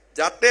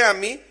যাতে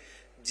আমি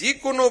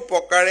যিকোনো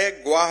প্ৰকাৰে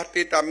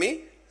গুৱাহাটীত আমি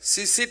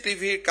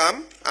সিসিটিভিৰ কাম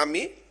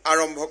আমি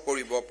আৰম্ভ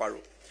কৰিব পাৰো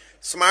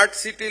স্মাৰ্ট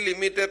চিটি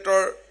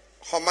লিমিটেডৰ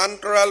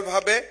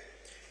সমান্তৰালভাৱে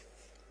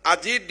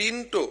আজি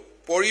দিনটো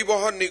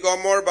পৰিবহণ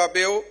নিগমৰ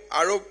বাবেও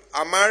আৰু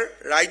আমাৰ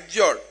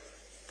ৰাজ্যৰ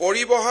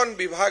পৰিবহণ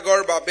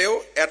বিভাগৰ বাবেও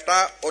এটা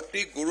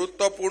অতি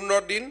গুৰুত্বপূৰ্ণ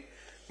দিন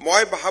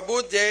মই ভাবো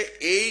যে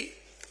এই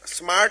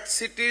স্মাৰ্ট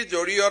চিটিৰ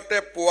জৰিয়তে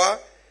পোৱা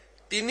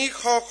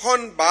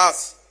 300খন বাছ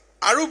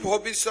আৰু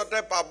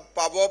ভৱিষ্যতে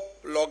পাব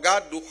লগা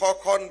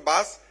 200খন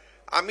বাছ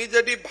আমি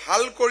যদি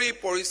ভাল কৰি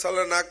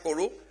পৰিচালনা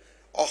কৰো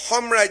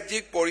অসম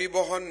ৰাজ্যিক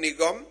পৰিবহণ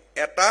নিগম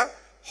এটা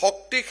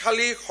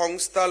শক্তিশালী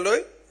সংস্থালৈ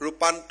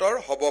ৰূপান্তৰ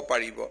হ'ব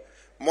পাৰিব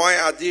মই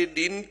আজিৰ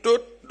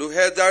দিনটোত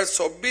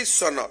 2024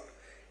 চনত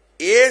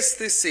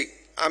এএছটিচিক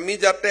আমি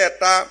যাতে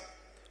এটা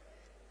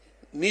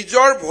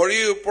নিজৰ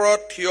ভৰিৰ ওপৰত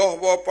থিয়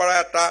হ'ব পৰা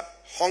এটা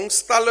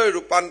সংস্থালৈ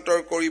ৰূপান্তৰ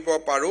কৰিব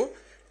পাৰো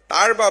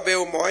তাৰ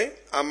বাবেও মই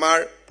আমাৰ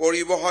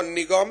পৰিবহণ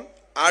নিগম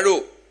আৰু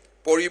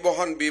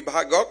পৰিবহণ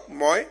বিভাগক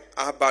মই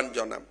আহ্বান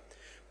জনাম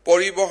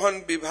পৰিবহণ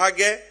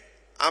বিভাগে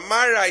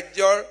আমাৰ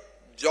ৰাজ্যৰ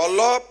জল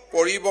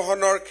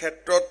পৰিবহণৰ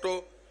ক্ষেত্ৰতো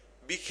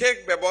বিশেষ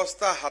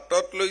ব্যৱস্থা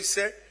হাতত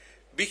লৈছে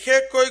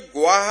বিশেষকৈ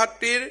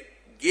গুৱাহাটীৰ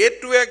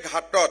গেটৱে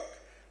ঘাটত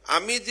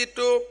আমি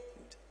যেটো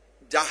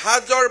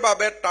জাহাজৰ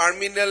বাবে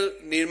টাৰ্মিনেল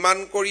নিৰ্মাণ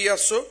কৰি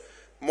আছো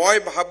মই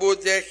ভাবো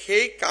যে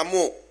সেই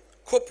কামো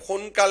খুব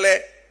সোনকালে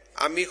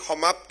আমি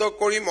সমাপ্ত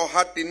কৰিম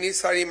অহা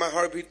 3-4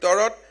 মাহৰ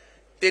ভিতৰত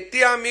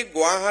তেতিয়া আমি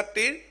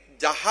গুৱাহাটীৰ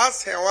জাহাজ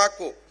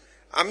সেৱাকো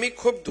আমি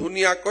খুব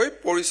ধুনীয়াকৈ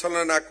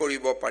পৰিচালনা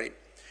কৰিব পাৰিম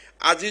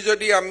আজি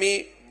যদি আমি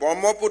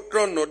ব্ৰহ্মপুত্ৰ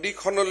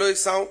নদীখনলৈ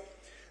চাওঁ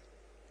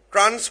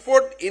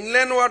ট্ৰান্সপোৰ্ট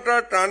ইনল্যান্ড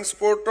ওয়াটাৰ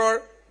ট্ৰান্সপোৰ্টৰ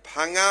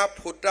ভাঙা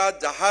ফুটা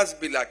জাহাজ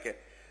বিলাকে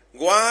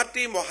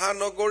গুৱাহাটী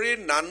মহানগৰীৰ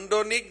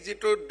নান্দনিক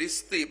যেটো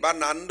দৃষ্টি বা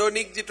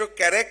নান্দনিক যেটো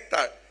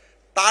ক্যাৰেক্টাৰ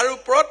তাৰ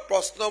ওপৰত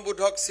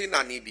প্ৰশ্নবোধক চিন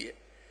আনি দিয়ে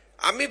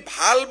আমি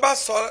ভাল বা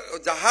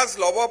জাহাজ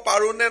লব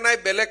পাৰো নে নাই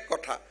বেলেগ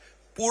কথা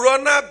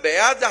পুৰণা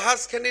বেয়া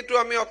জাহাজখিনিটো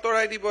আমি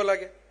অতৰাই দিব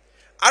লাগে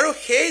আৰু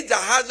সেই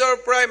জাহাজৰ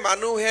পৰাই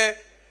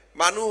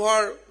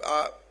মানুহৰ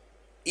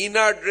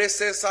ইনাৰ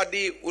ড্ৰেছেছ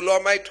আদি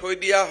উলমাই থৈ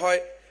দিয়া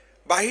হয়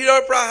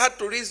বাহিৰৰ পৰা অহা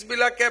টুৰিষ্ট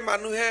বিলাকে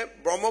মানুহে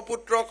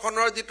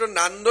ব্ৰহ্মপুত্ৰখনৰ যেটো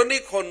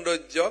নান্দনিক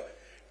সৌন্দৰ্য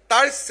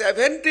তাৰ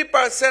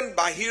 70%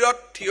 বাহিৰত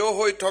থিয়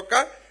হৈ থকা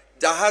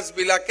জাহাজ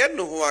বিলাকে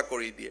নোহোৱা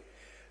কৰি দিয়ে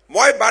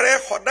মই বাৰে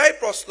সদায়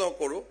প্ৰশ্ন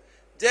কৰো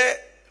যে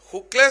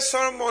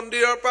শুক্লেশ্বৰ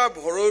মন্দিৰৰ পৰা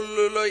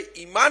ভৰলুলৈ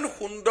ইমান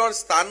সুন্দৰ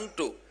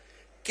স্থানটো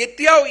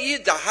কেতিয়াও ই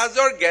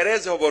জাহাজৰ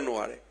গ্যাৰেজ হ'ব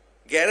নোৱাৰে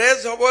গ্যাৰেজ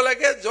হ'ব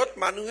লাগে যত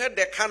মানুহে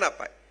দেখা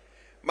নাপায়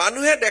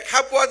মানুহে দেখা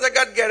পোৱা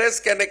জায়গাত গ্যাৰেজ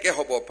কেনেকে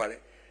হ'ব পাৰে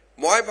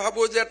মই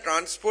ভাবো যে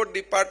ট্ৰান্সপোৰ্ট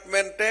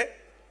ডিপাৰ্টমেন্টে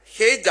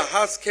সেই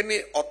জাহাজখিনি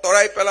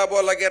অতৰাই পেলাব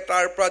লাগে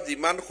তাৰ পৰা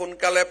যিমান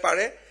সোনকালে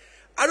পাৰে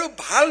আৰু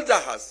ভাল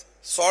জাহাজ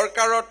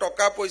চৰকাৰৰ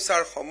টকা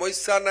পইচাৰ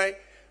সমস্যা নাই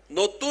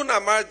নতুন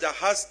আমাৰ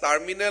জাহাজ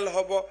টাৰ্মিনেল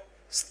হ'ব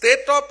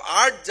স্টেট অফ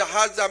আৰ্ট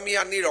জাহাজ আমি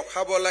আনি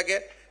ৰখাব লাগে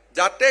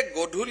যাতে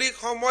গধূলি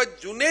সময়ত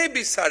জুনেই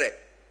বিচাৰে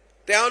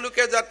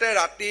তেওঁলোকে যাতে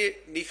ৰাতি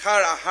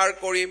নিখাৰ আহাৰ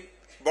কৰিম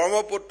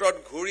ব্ৰহ্মপুত্ৰত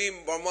ঘূৰিম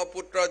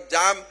ব্ৰহ্মপুত্ৰত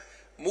যাম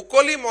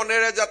মুকলি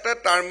মনেৰে যাতে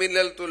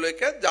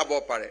টাৰ্মিনেলটোলৈকে যাব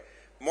পাৰে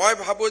মই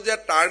ভাবো যে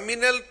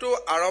টাৰ্মিনেলটো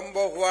আৰম্ভ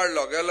হোৱাৰ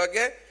লগে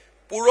লগে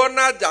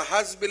পুৰণা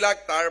জাহাজবিলাক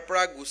তাৰ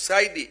পৰা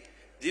গুছাই দি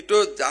যেটো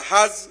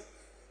জাহাজ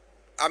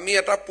আমি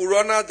এটা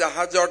পুৰণা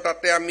জাহাজৰ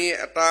তাতে আমি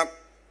এটা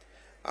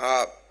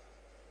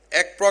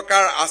এক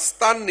প্ৰকাৰ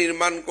আস্থান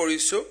নিৰ্মাণ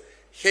কৰিছো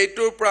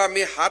সেইটোৰ পৰা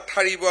আমি হাত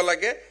হাৰিব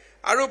লাগে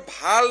আৰু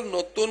ভাল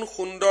নতুন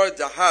সুন্দৰ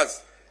জাহাজ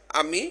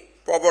আমি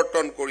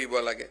প্ৰৱৰ্তন কৰিব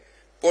লাগে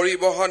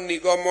পৰিবহণ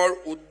নিগমৰ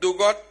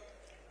উদ্যোগত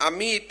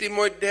আমি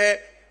ইতিমধ্যে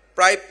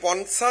প্ৰায়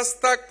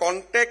 50টা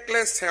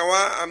কন্টেক্টলেছ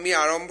সেৱা আমি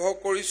আৰম্ভ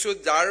কৰিছো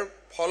যাৰ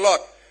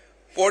ফলত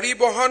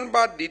পৰিবহণ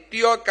বা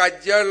দ্বিতীয়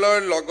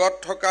কাৰ্যালয়ৰ লগত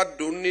থকা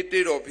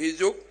দুৰ্নীতিৰ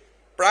অভিযোগ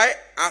প্ৰায়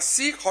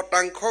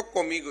 80%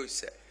 কমি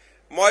গৈছে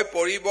মই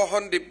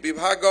পৰিবহণ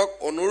বিভাগক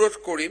অনুৰোধ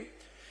কৰিম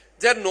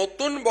যে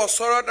নতুন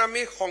বছৰত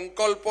আমি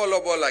সংকল্প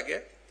ল'ব লাগে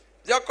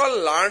যে অকল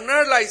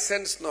লাৰ্নাৰ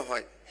লাইসেন্স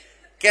নহয়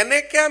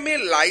কেনেকে আমি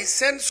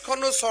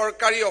লাইসেন্সখনো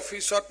চৰকাৰী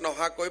অফিচত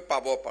নহাকৈ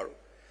পাব পাৰো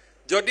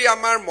যদি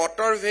আমাৰ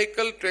মোটৰ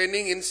ভেহিকল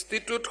ট্ৰেইনিং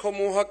ইনষ্টিটিউট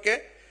সমূহকে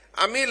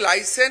আমি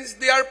লাইসেন্স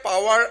দিয়াৰ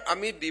পাৱাৰ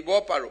আমি দিব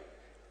পাৰো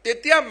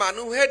তেতিয়া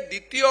মানুহে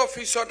দ্বিতীয়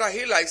অফিচত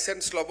আহি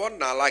লাইসেন্স ল'ব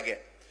নালাগে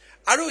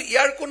আৰু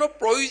ইয়াৰ কোনো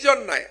প্ৰয়োজন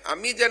নাই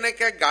আমি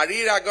যেনেকে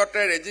গাড়ীৰ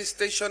আগতে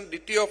ৰেজিষ্ট্ৰেচন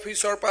দ্বিতীয়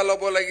অফিচৰ পৰা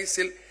ল'ব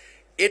লাগিছিল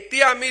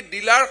এতিয়া আমি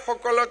ডিলাৰ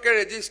সকলকে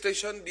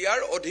ৰেজিষ্ট্ৰেচন দিয়াৰ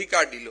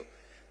অধিকাৰ দিলো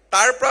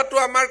তাৰ পৰাটো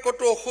আমাৰ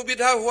কতো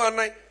অসুবিধা হোৱা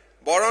নাই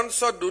বৰঞ্চ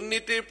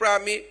দুৰ্নীতিৰ পৰা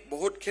আমি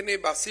বহুতখিনি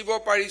বাচিব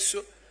পাৰিছো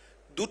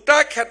দুটা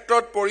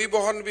ক্ষেত্ৰত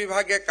পৰিবহণ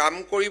বিভাগে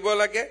কাম কৰিব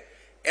লাগে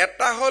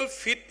এটা হল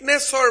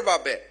ফিটনেছৰ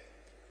বাবে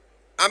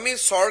আমি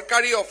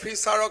সৰকাৰি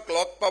অফিচাৰক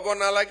লগ পাব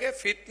নালাগে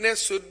fitness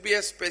should B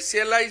A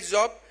specialised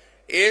job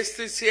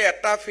ASTC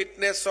এটা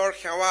ফিটনেছৰ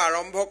সেৱা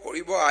আৰম্ভ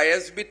কৰিব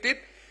আইএসবিটিত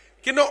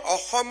কিন্তু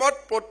অসমত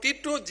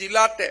প্ৰতিটো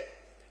জিলাতে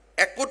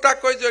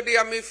একোটাকৈ যদি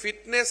আমি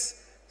ফিটনেছ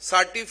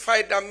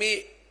সাৰ্টিফাইড আমি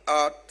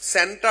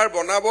সেন্টাৰ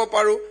বনাব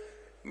পাৰো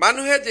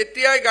মানুহে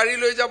যেতিয়াই গাড়ী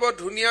লৈ যাব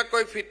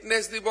ধুনিয়াকৈ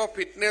ফিটনেছ দিব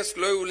ফিটনেছ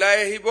লৈ উলাই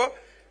আহিব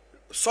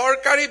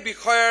সৰকাৰি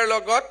বিষয়ৰ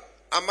লগত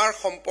আমাৰ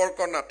সম্পৰ্ক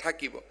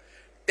নাথাকিব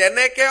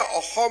তেনেকে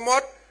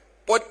অসমত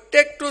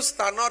প্ৰত্যেকটো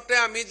স্থানতে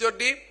আমি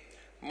যদি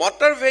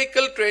মটৰ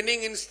ভেহিকল ট্ৰেইনিং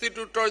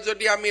ইনষ্টিটিউটৰ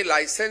যদি আমি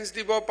লাইসেন্স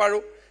দিব পাৰো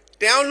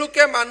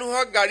তেওঁলোকে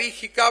মানুহক গাড়ী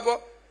শিকাব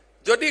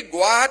যদি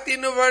গুৱাহাটী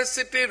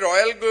ইউনিভাৰ্চিটি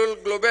ৰয়েল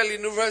গ্লোবেল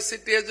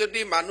ইউনিভাৰ্চিটিয়ে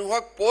যদি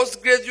মানুহক পোষ্ট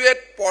গ্ৰেজুৱেট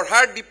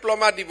পঢ়াৰ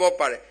ডিপ্লোমা দিব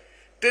পাৰে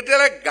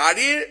তেতিয়ালে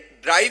গাড়ীৰ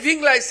ড্ৰাইভিং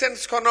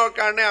লাইসেন্সখনৰ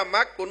কাৰণে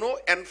আমাক কোনো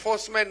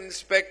এনফোৰ্সমেন্ট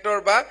ইন্সপেক্টৰ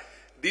বা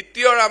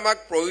দ্বিতীয়ৰ আমাক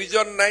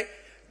প্ৰয়োজন নাই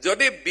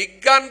যদি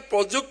বিজ্ঞান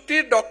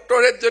প্ৰযুক্তিৰ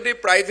ডক্টৰেট যদি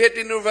প্ৰাইভেট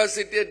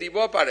ইউনিভাৰ্চিটিয়ে দিব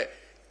পাৰে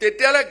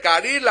তেতিয়ালে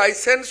গাড়ীৰ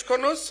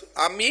লাইসেন্সখনো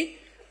আমি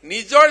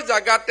নিজৰ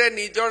জাগাতে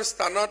নিজৰ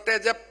স্থানতে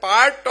যে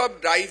পাৰ্ট অফ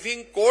ড্ৰাইভিং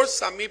কোৰ্স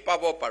আমি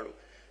পাব পাৰো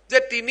যে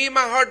 3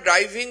 মাহৰ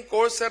ড্ৰাইভিং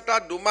কোৰ্স এটা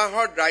 2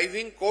 মাহৰ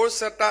ড্ৰাইভিং কোৰ্স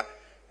এটা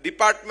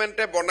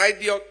ডিপাৰ্টমেন্টে বনাই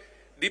দিয়ক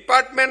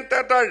ডিপাৰ্টমেন্ট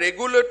এটা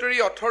ৰেগুলেটৰী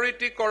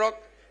অথৰিটি কৰক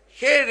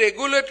সেই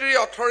ৰেগুলেটৰী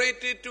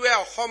অথৰিটিটোৱে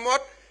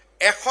অসমত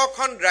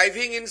 100খন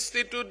ড্ৰাইভিং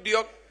ইনষ্টিটিউট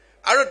দিয়ক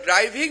আৰু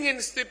ড্ৰাইভিং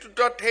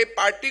ইনষ্টিটিউটত সেই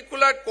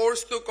পাৰ্টিকুলাৰ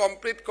কোৰ্সটো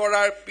কমপ্লিট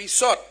কৰাৰ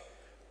পিছত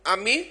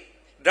আমি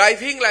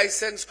ড্ৰাইভিং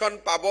লাইসেন্সখন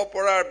পাব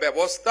পৰাৰ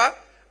ব্যৱস্থা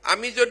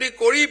আমি যদি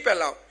কৰি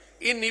পেলাও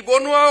ই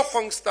নিবনুৱাও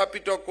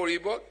সংস্থাপিত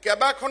কৰিব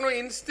কেবাখনো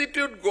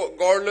ইনষ্টিটিউট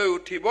গড়লৈ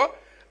উঠিব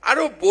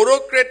আৰু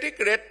ব্যুৰোক্ৰেটিক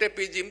ৰেড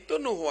টেপিজিমটো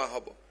নোহোৱা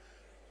হ'ব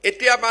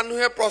এতিয়া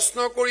মানুহে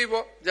প্ৰশ্ন কৰিব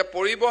যে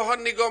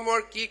পৰিবহন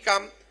নিগমৰ কি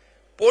কাম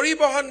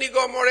পৰিবহন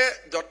নিগমৰে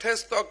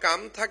যথেষ্ট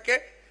কাম থাকে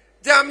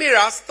যে আমি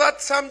ৰাস্তাত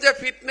চাম যে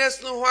ফিটনেস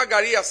নোহোৱা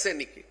গাড়ী আছে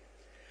নেকি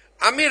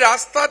আমি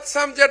ৰাস্তাত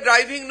চাম যে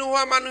ড্ৰাইভিং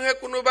নোহোৱা মানুহে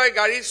কোনোবাই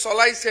গাড়ী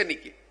চলাইছে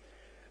নেকি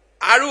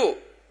আৰু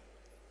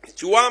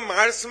যোৱা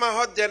মাৰ্চ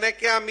মাহত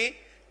যেনেকে আমি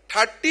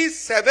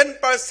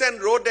 37%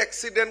 ৰোড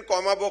এক্সিডেন্ট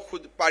কমাব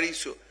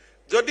পাৰিছো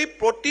যদি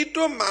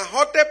প্ৰতিটো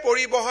মাহতে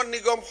পৰিবহন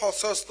নিগম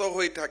সচেষ্ট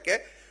হৈ থাকে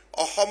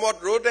অসমত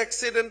ৰোড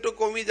এক্সিডেন্টটো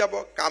কমি যাব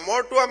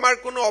কামৰটো আমাৰ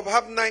কোনো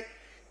অভাৱ নাই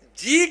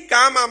যি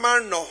কাম আমাৰ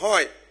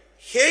নহয়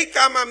সেই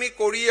কাম আমি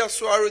কৰি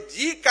আছো আৰু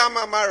যি কাম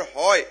আমাৰ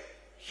হয়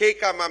সেই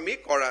কাম আমি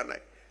কৰা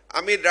নাই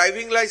আমি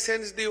ড্ৰাইভিং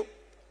লাইসেন্স দিও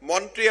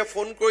মন্ত্ৰীয়ে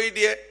ফোন কৰি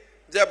দিয়ে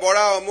যে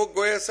বড়া অমুক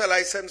গৈ আছে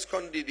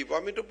লাইসেন্সখন দি দিব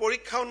আমিতো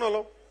পৰীক্ষাও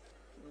নলও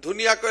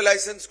ধুনিয়াকৈ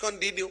লাইসেন্সখন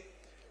দি দিও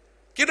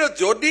কিন্তু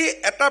যদি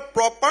এটা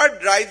প্ৰপাৰ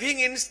ড্ৰাইভিং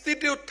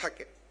ইনষ্টিটিউট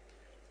থাকে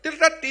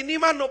তেলটা 3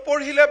 মাহ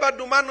নপঢ়িলে বা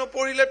 2 মাহ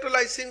নপঢ়িলে তো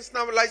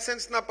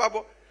লাইসেন্স নাপাব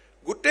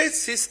গোটেই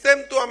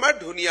সিস্টেমটো আমাৰ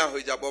ধুনিয়া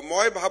হৈ যাব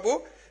মই ভাবো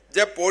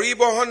যে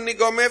পৰিবহন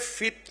নিগমে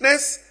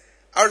ফিটনেস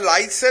আৰু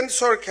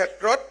লাইসেন্সৰ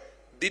ক্ষেত্ৰত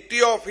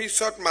দ্বিতীয়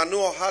অফিসত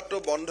মানুহ অহাটো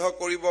বন্ধ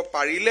কৰিব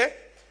পাৰিলে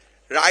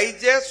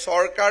ৰাইজে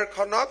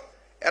চৰকাৰখনক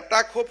এটা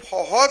খুব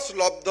সহজ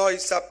লব্ধ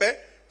হিচাপে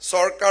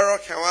চৰকাৰৰ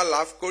সেৱা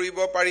লাভ কৰিব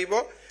পাৰিব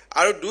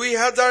আৰু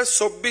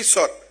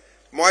 2024ত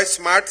মই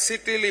স্মাৰ্ট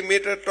সিটি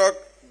লিমিটেডক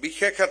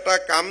বিশেষ এটা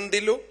কাম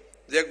দিলো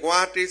যে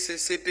গুৱাহাটী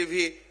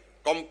সিসিটিভি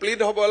কমপ্লিট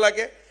হ'ব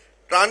লাগে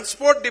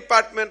ট্ৰান্সপোৰ্ট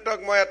ডিপাৰ্টমেন্টক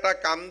মই এটা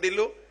কাম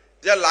দিলো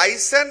যে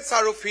লাইসেন্স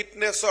আৰু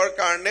ফিটনেসৰ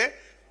কাৰণে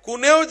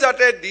কোনেও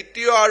যাতে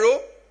দ্বিতীয় আৰু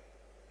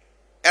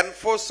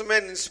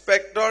এনফোৰ্সমেন্ট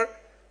ইন্সপেক্টৰ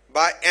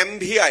বা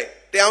এমভিআই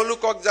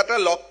তেওঁলোকক যাতে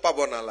লগ পাব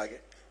নালাগে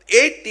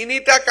এই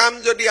তিনিটা কাম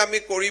যদি আমি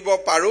কৰিব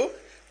পাৰো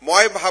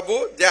মই ভাবো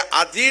যে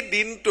আজিৰ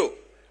দিনটো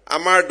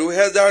আমাৰ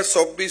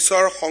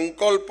 2024ৰ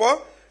সংকল্প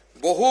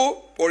বহু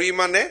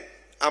পৰিমাণে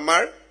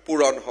আমাৰ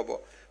পূৰণ হ'ব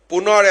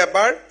পুনৰ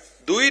এবাৰ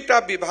দুইটা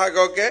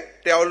বিভাগকে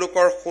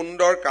তেওঁলোকৰ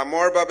সুন্দৰ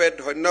কামৰ বাবে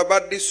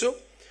ধন্যবাদ দিছো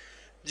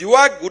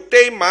যোৱা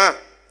গোটেই মাহ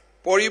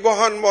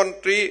পৰিবহন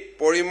মন্ত্ৰী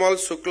পৰিমল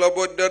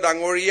শুক্লবৈদ্য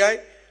ডাঙৰীয়াই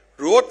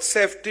ৰোড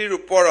সেফটিৰ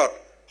ওপৰত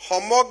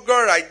সমগ্ৰ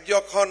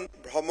ৰাজ্যখন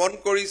ভ্ৰমণ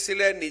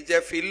কৰিছিলে নিজে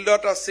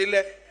ফিল্ডত আছিল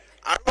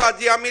আৰু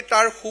আজি আমি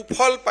তাৰ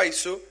সুফল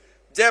পাইছো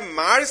যে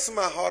মাৰ্চ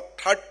মাহত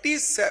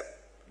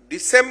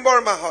ডিসেম্বৰ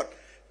মাহত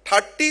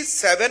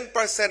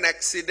 37%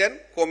 এক্সিডেন্ট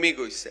কমি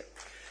গৈছে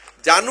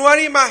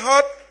জানুৱাৰী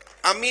মাহত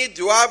আমি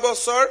যোৱা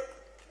বছৰ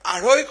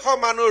 250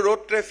 মানুহ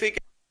ৰোড ট্ৰেফিক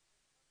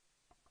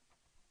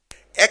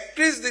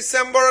 31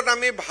 ডিসেম্বৰত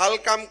আমি ভাল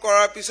কাম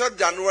কৰাৰ পিছত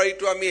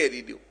জানুৱাৰীটো আমি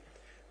এৰি দিও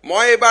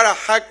মই এবাৰ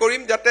আশা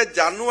কৰিম যাতে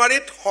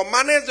জানুৱাৰীত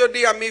সমানে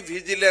যদি আমি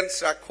ভিজিলেন্স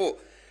ৰাখো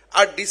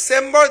আৰু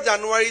ডিসেম্বৰ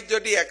জানুৱাৰীত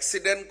যদি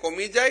এক্সিডেন্ট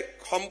কমি যায়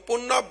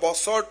সম্পূৰ্ণ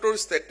বছৰটোৰ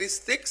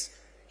ষ্টেটিষ্টিক্স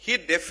হি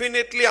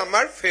ডেফিনেটলি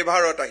আমাৰ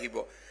ফেভাৰত আহিব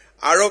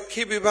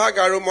আৰক্ষী বিভাগ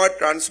আৰু মই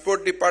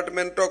ট্ৰান্সপোৰ্ট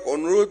ডিপাৰ্টমেন্টক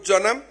অনুৰোধ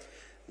জনাম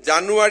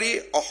জানুৱাৰী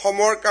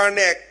অসমৰ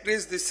কাৰণে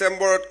 31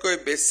 ডিসেম্বৰতকৈ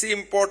বেছি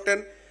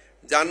ইম্পৰ্টেন্ট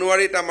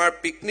জানুৱাৰীত আমাৰ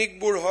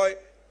পিকনিকবোৰ হয়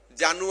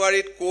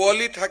জানুৱাৰীত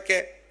কোৱলি থাকে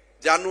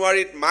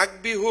জানুৱাৰীত মাঘ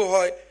বিহু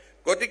হয়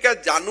গতিকে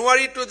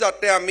জানুৱাৰীটো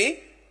যাতে আমি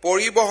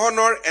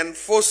পৰিবহনৰ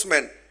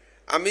এনফোৰ্সমেন্ট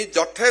আমি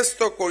যথেষ্ট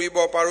কৰিব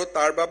পাৰো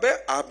তাৰ বাবে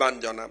আহ্বান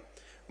জনাম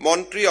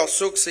মন্ত্ৰী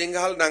অশোক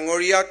সিংহাল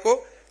ডাঙৰীয়াকো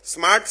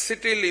স্মাৰ্ট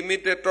সিটি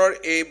লিমিটেডৰ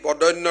এই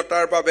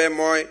বদন্যতাৰ বাবে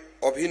মই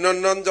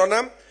অভিনন্দন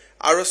জনাম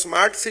আৰু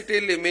স্মাৰ্ট সিটি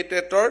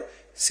লিমিটেডৰ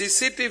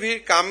সিসিটিভিৰ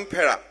কাম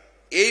ফেৰা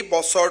এই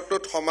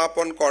বছৰটোত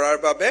সমাপন কৰাৰ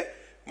বাবে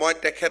মই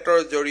তেখেতৰ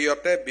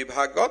জৰিয়তে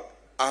বিভাগক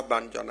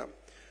আহ্বান জনাম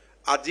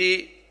আজি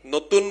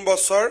নতুন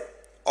বছৰ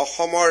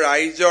অসমৰ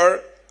ৰাইজৰ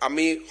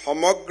আমি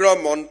সমগ্ৰ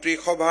মন্ত্ৰী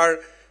সভাৰ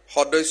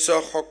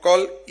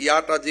সদস্যসকল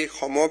ইয়াত আজি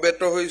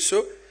সমবেত হৈছো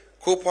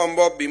খুব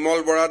সম্ভৱ বিমল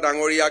বৰা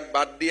ডাঙৰীয়াক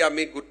বাদ দি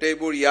আমি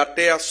গোটেইবোৰ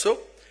ইয়াতে আছো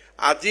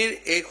আজিৰ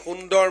এই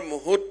সুন্দৰ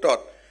মুহূৰ্তত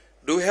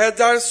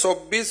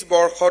 2024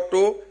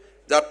 বৰ্ষটো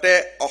যাতে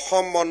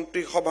অসম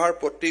মন্ত্ৰীসভাৰ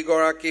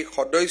প্ৰতিগৰাকী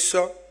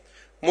সদস্য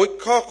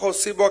মুখ্য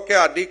সচিবকে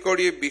আদি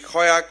কৰি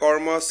বিষয়া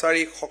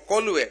কৰ্মচাৰী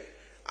সকলোৱে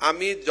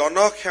আমি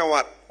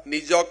জনসেৱাত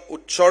নিজক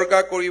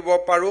উৎসৰ্গা কৰিব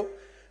পাৰো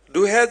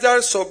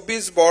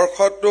 2024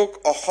 বৰ্ষটোক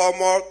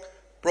অসমৰ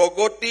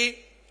প্ৰগতি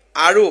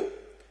আৰু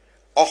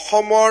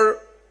অসমৰ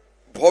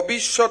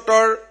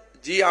ভৱিষ্যতৰ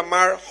যি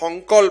আমাৰ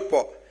সংকল্প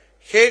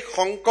সেই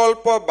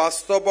সংকল্প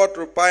বাস্তৱত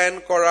ৰূপায়ণ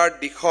কৰাৰ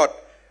দিশত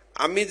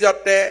আমি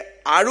যাতে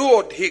আৰু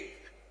অধিক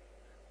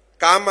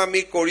কাম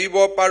আমি কৰিব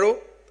পাৰো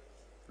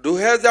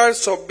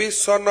 2024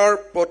 চনৰ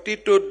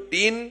প্ৰতিটো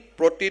দিন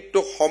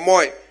প্ৰতিটো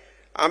সময়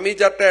আমি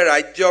যাতে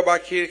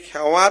ৰাজ্যবাসীৰ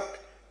সেৱাত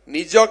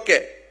নিজকে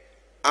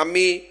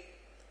আমি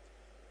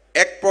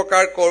এক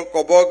প্ৰকাৰ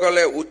ক'ব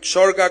গ'লে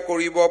উৎসৰ্গা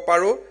কৰিব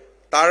পাৰো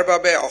তাৰ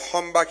বাবে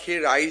অসমবাসী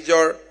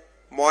ৰাইজৰ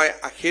মই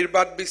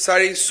আশীৰ্বাদ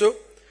বিচাৰিছো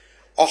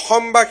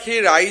অসমবাসী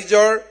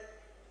ৰাইজৰ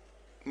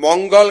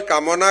মংগল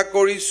কামনা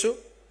কৰিছো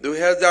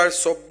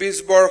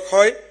 2024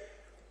 বৰ্ষই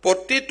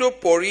প্ৰতিটো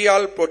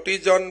পৰিয়াল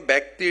প্ৰতিজন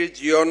ব্যক্তিৰ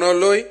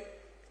জীৱনলৈ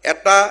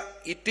এটা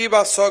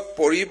ইতিবাচক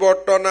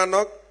পৰিৱৰ্তন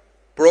আনক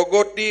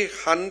প্ৰগতি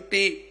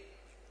শান্তি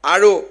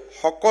আৰু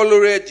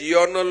সকলোৰে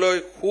জীৱনলৈ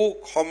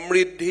সুখ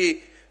সমৃদ্ধি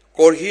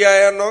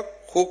কঢ়িয়াই আনক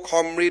সুখ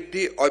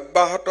সমৃদ্ধি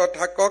অব্যাহত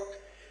থাকক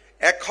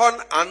এখন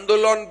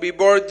আন্দোলন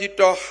বিবৰ্জিত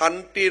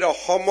শান্তিৰ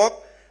অসমক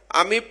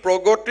আমি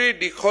প্ৰগতিৰ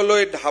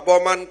দিশলৈ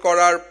ধাৱমান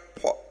কৰাৰ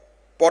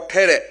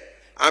পথেৰে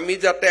আমি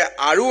যাতে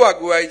আৰু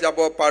আগুৱাই যাব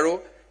পাৰো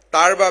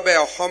তাৰ বাবে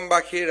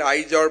অসমবাসী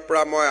ৰাইজৰ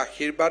পৰা মই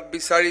আশীৰ্বাদ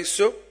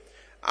বিচাৰিছো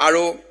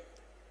আৰু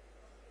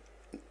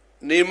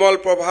নিৰ্মল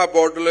প্ৰভা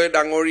বৰদলৈ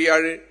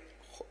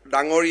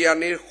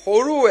ডাঙৰীয়ানীৰ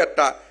সৰু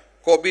এটা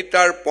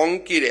কবিতাৰ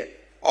পংক্তিৰে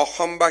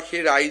অসমবাসী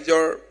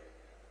ৰাইজৰ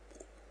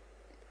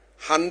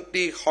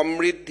শান্তি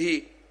সমৃদ্ধি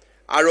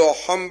আৰু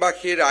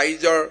অসমবাসী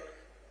ৰাইজৰ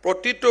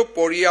প্ৰতিটো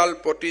পৰিয়াল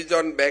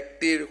প্ৰতিজন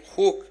ব্যক্তিৰ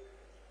সুখ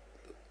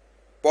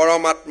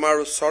পৰমাত্মাৰ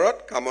ওচৰত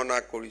কামনা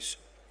কৰিছো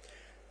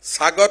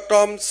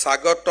স্বাগতম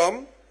স্বাগতম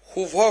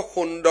শুভ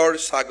সুন্দৰ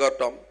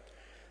স্বাগতম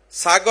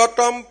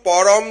স্বাগতম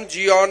পৰম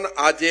জীয়ন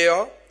আজেয়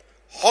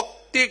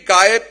শক্তি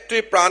গায়ত্ৰী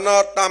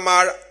প্ৰাণত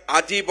আমাৰ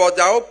আজি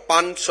বজাও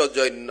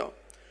পাঞ্চজন্য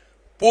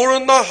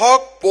পূৰ্ণ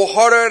হক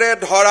পোহৰেৰে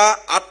ধৰা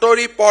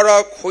আতৰি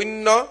পৰক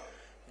শূন্য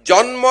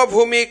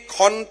জন্মভূমি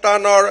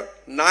সন্তানৰ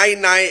নাই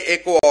নাই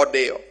একো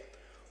অদেয়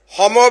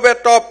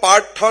সমবেত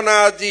প্ৰাৰ্থনা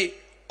আজি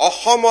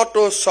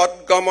অসমতো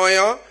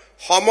সদ্গময়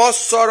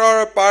সমস্বৰৰ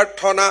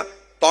প্ৰাৰ্থনা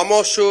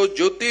তমসু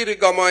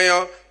জ্যোতিৰ্গময়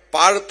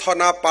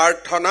প্ৰাৰ্থনা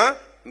প্ৰাৰ্থনা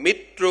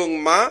মৃত্যুং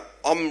মা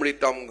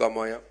অমৃতম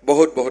গময়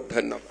বহুত বহুত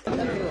ধন্যবাদ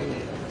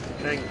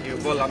থ্যাংক ইউ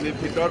বল আমি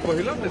ভিতর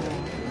বহিলাম এটা